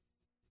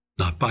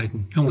 Not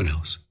Biden. No one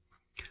else.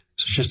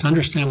 So just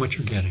understand what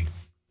you're getting.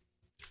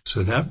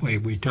 So that way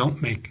we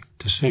don't make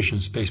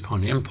decisions based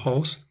upon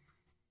impulse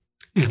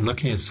and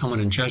looking at someone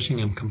and judging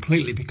them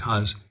completely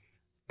because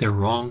they're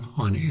wrong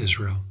on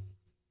Israel.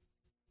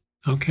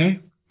 Okay?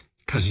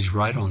 Because he's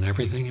right on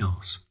everything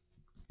else.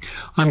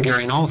 I'm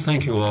Gary Null.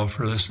 Thank you all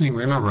for listening.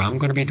 Remember, I'm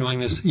going to be doing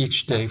this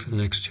each day for the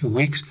next 2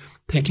 weeks,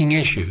 taking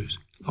issues,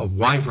 a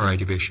wide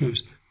variety of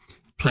issues,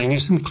 playing you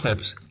some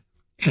clips,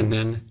 and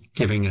then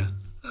giving an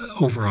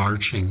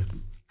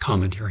overarching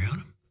commentary on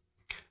them.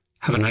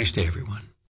 Have a nice day, everyone.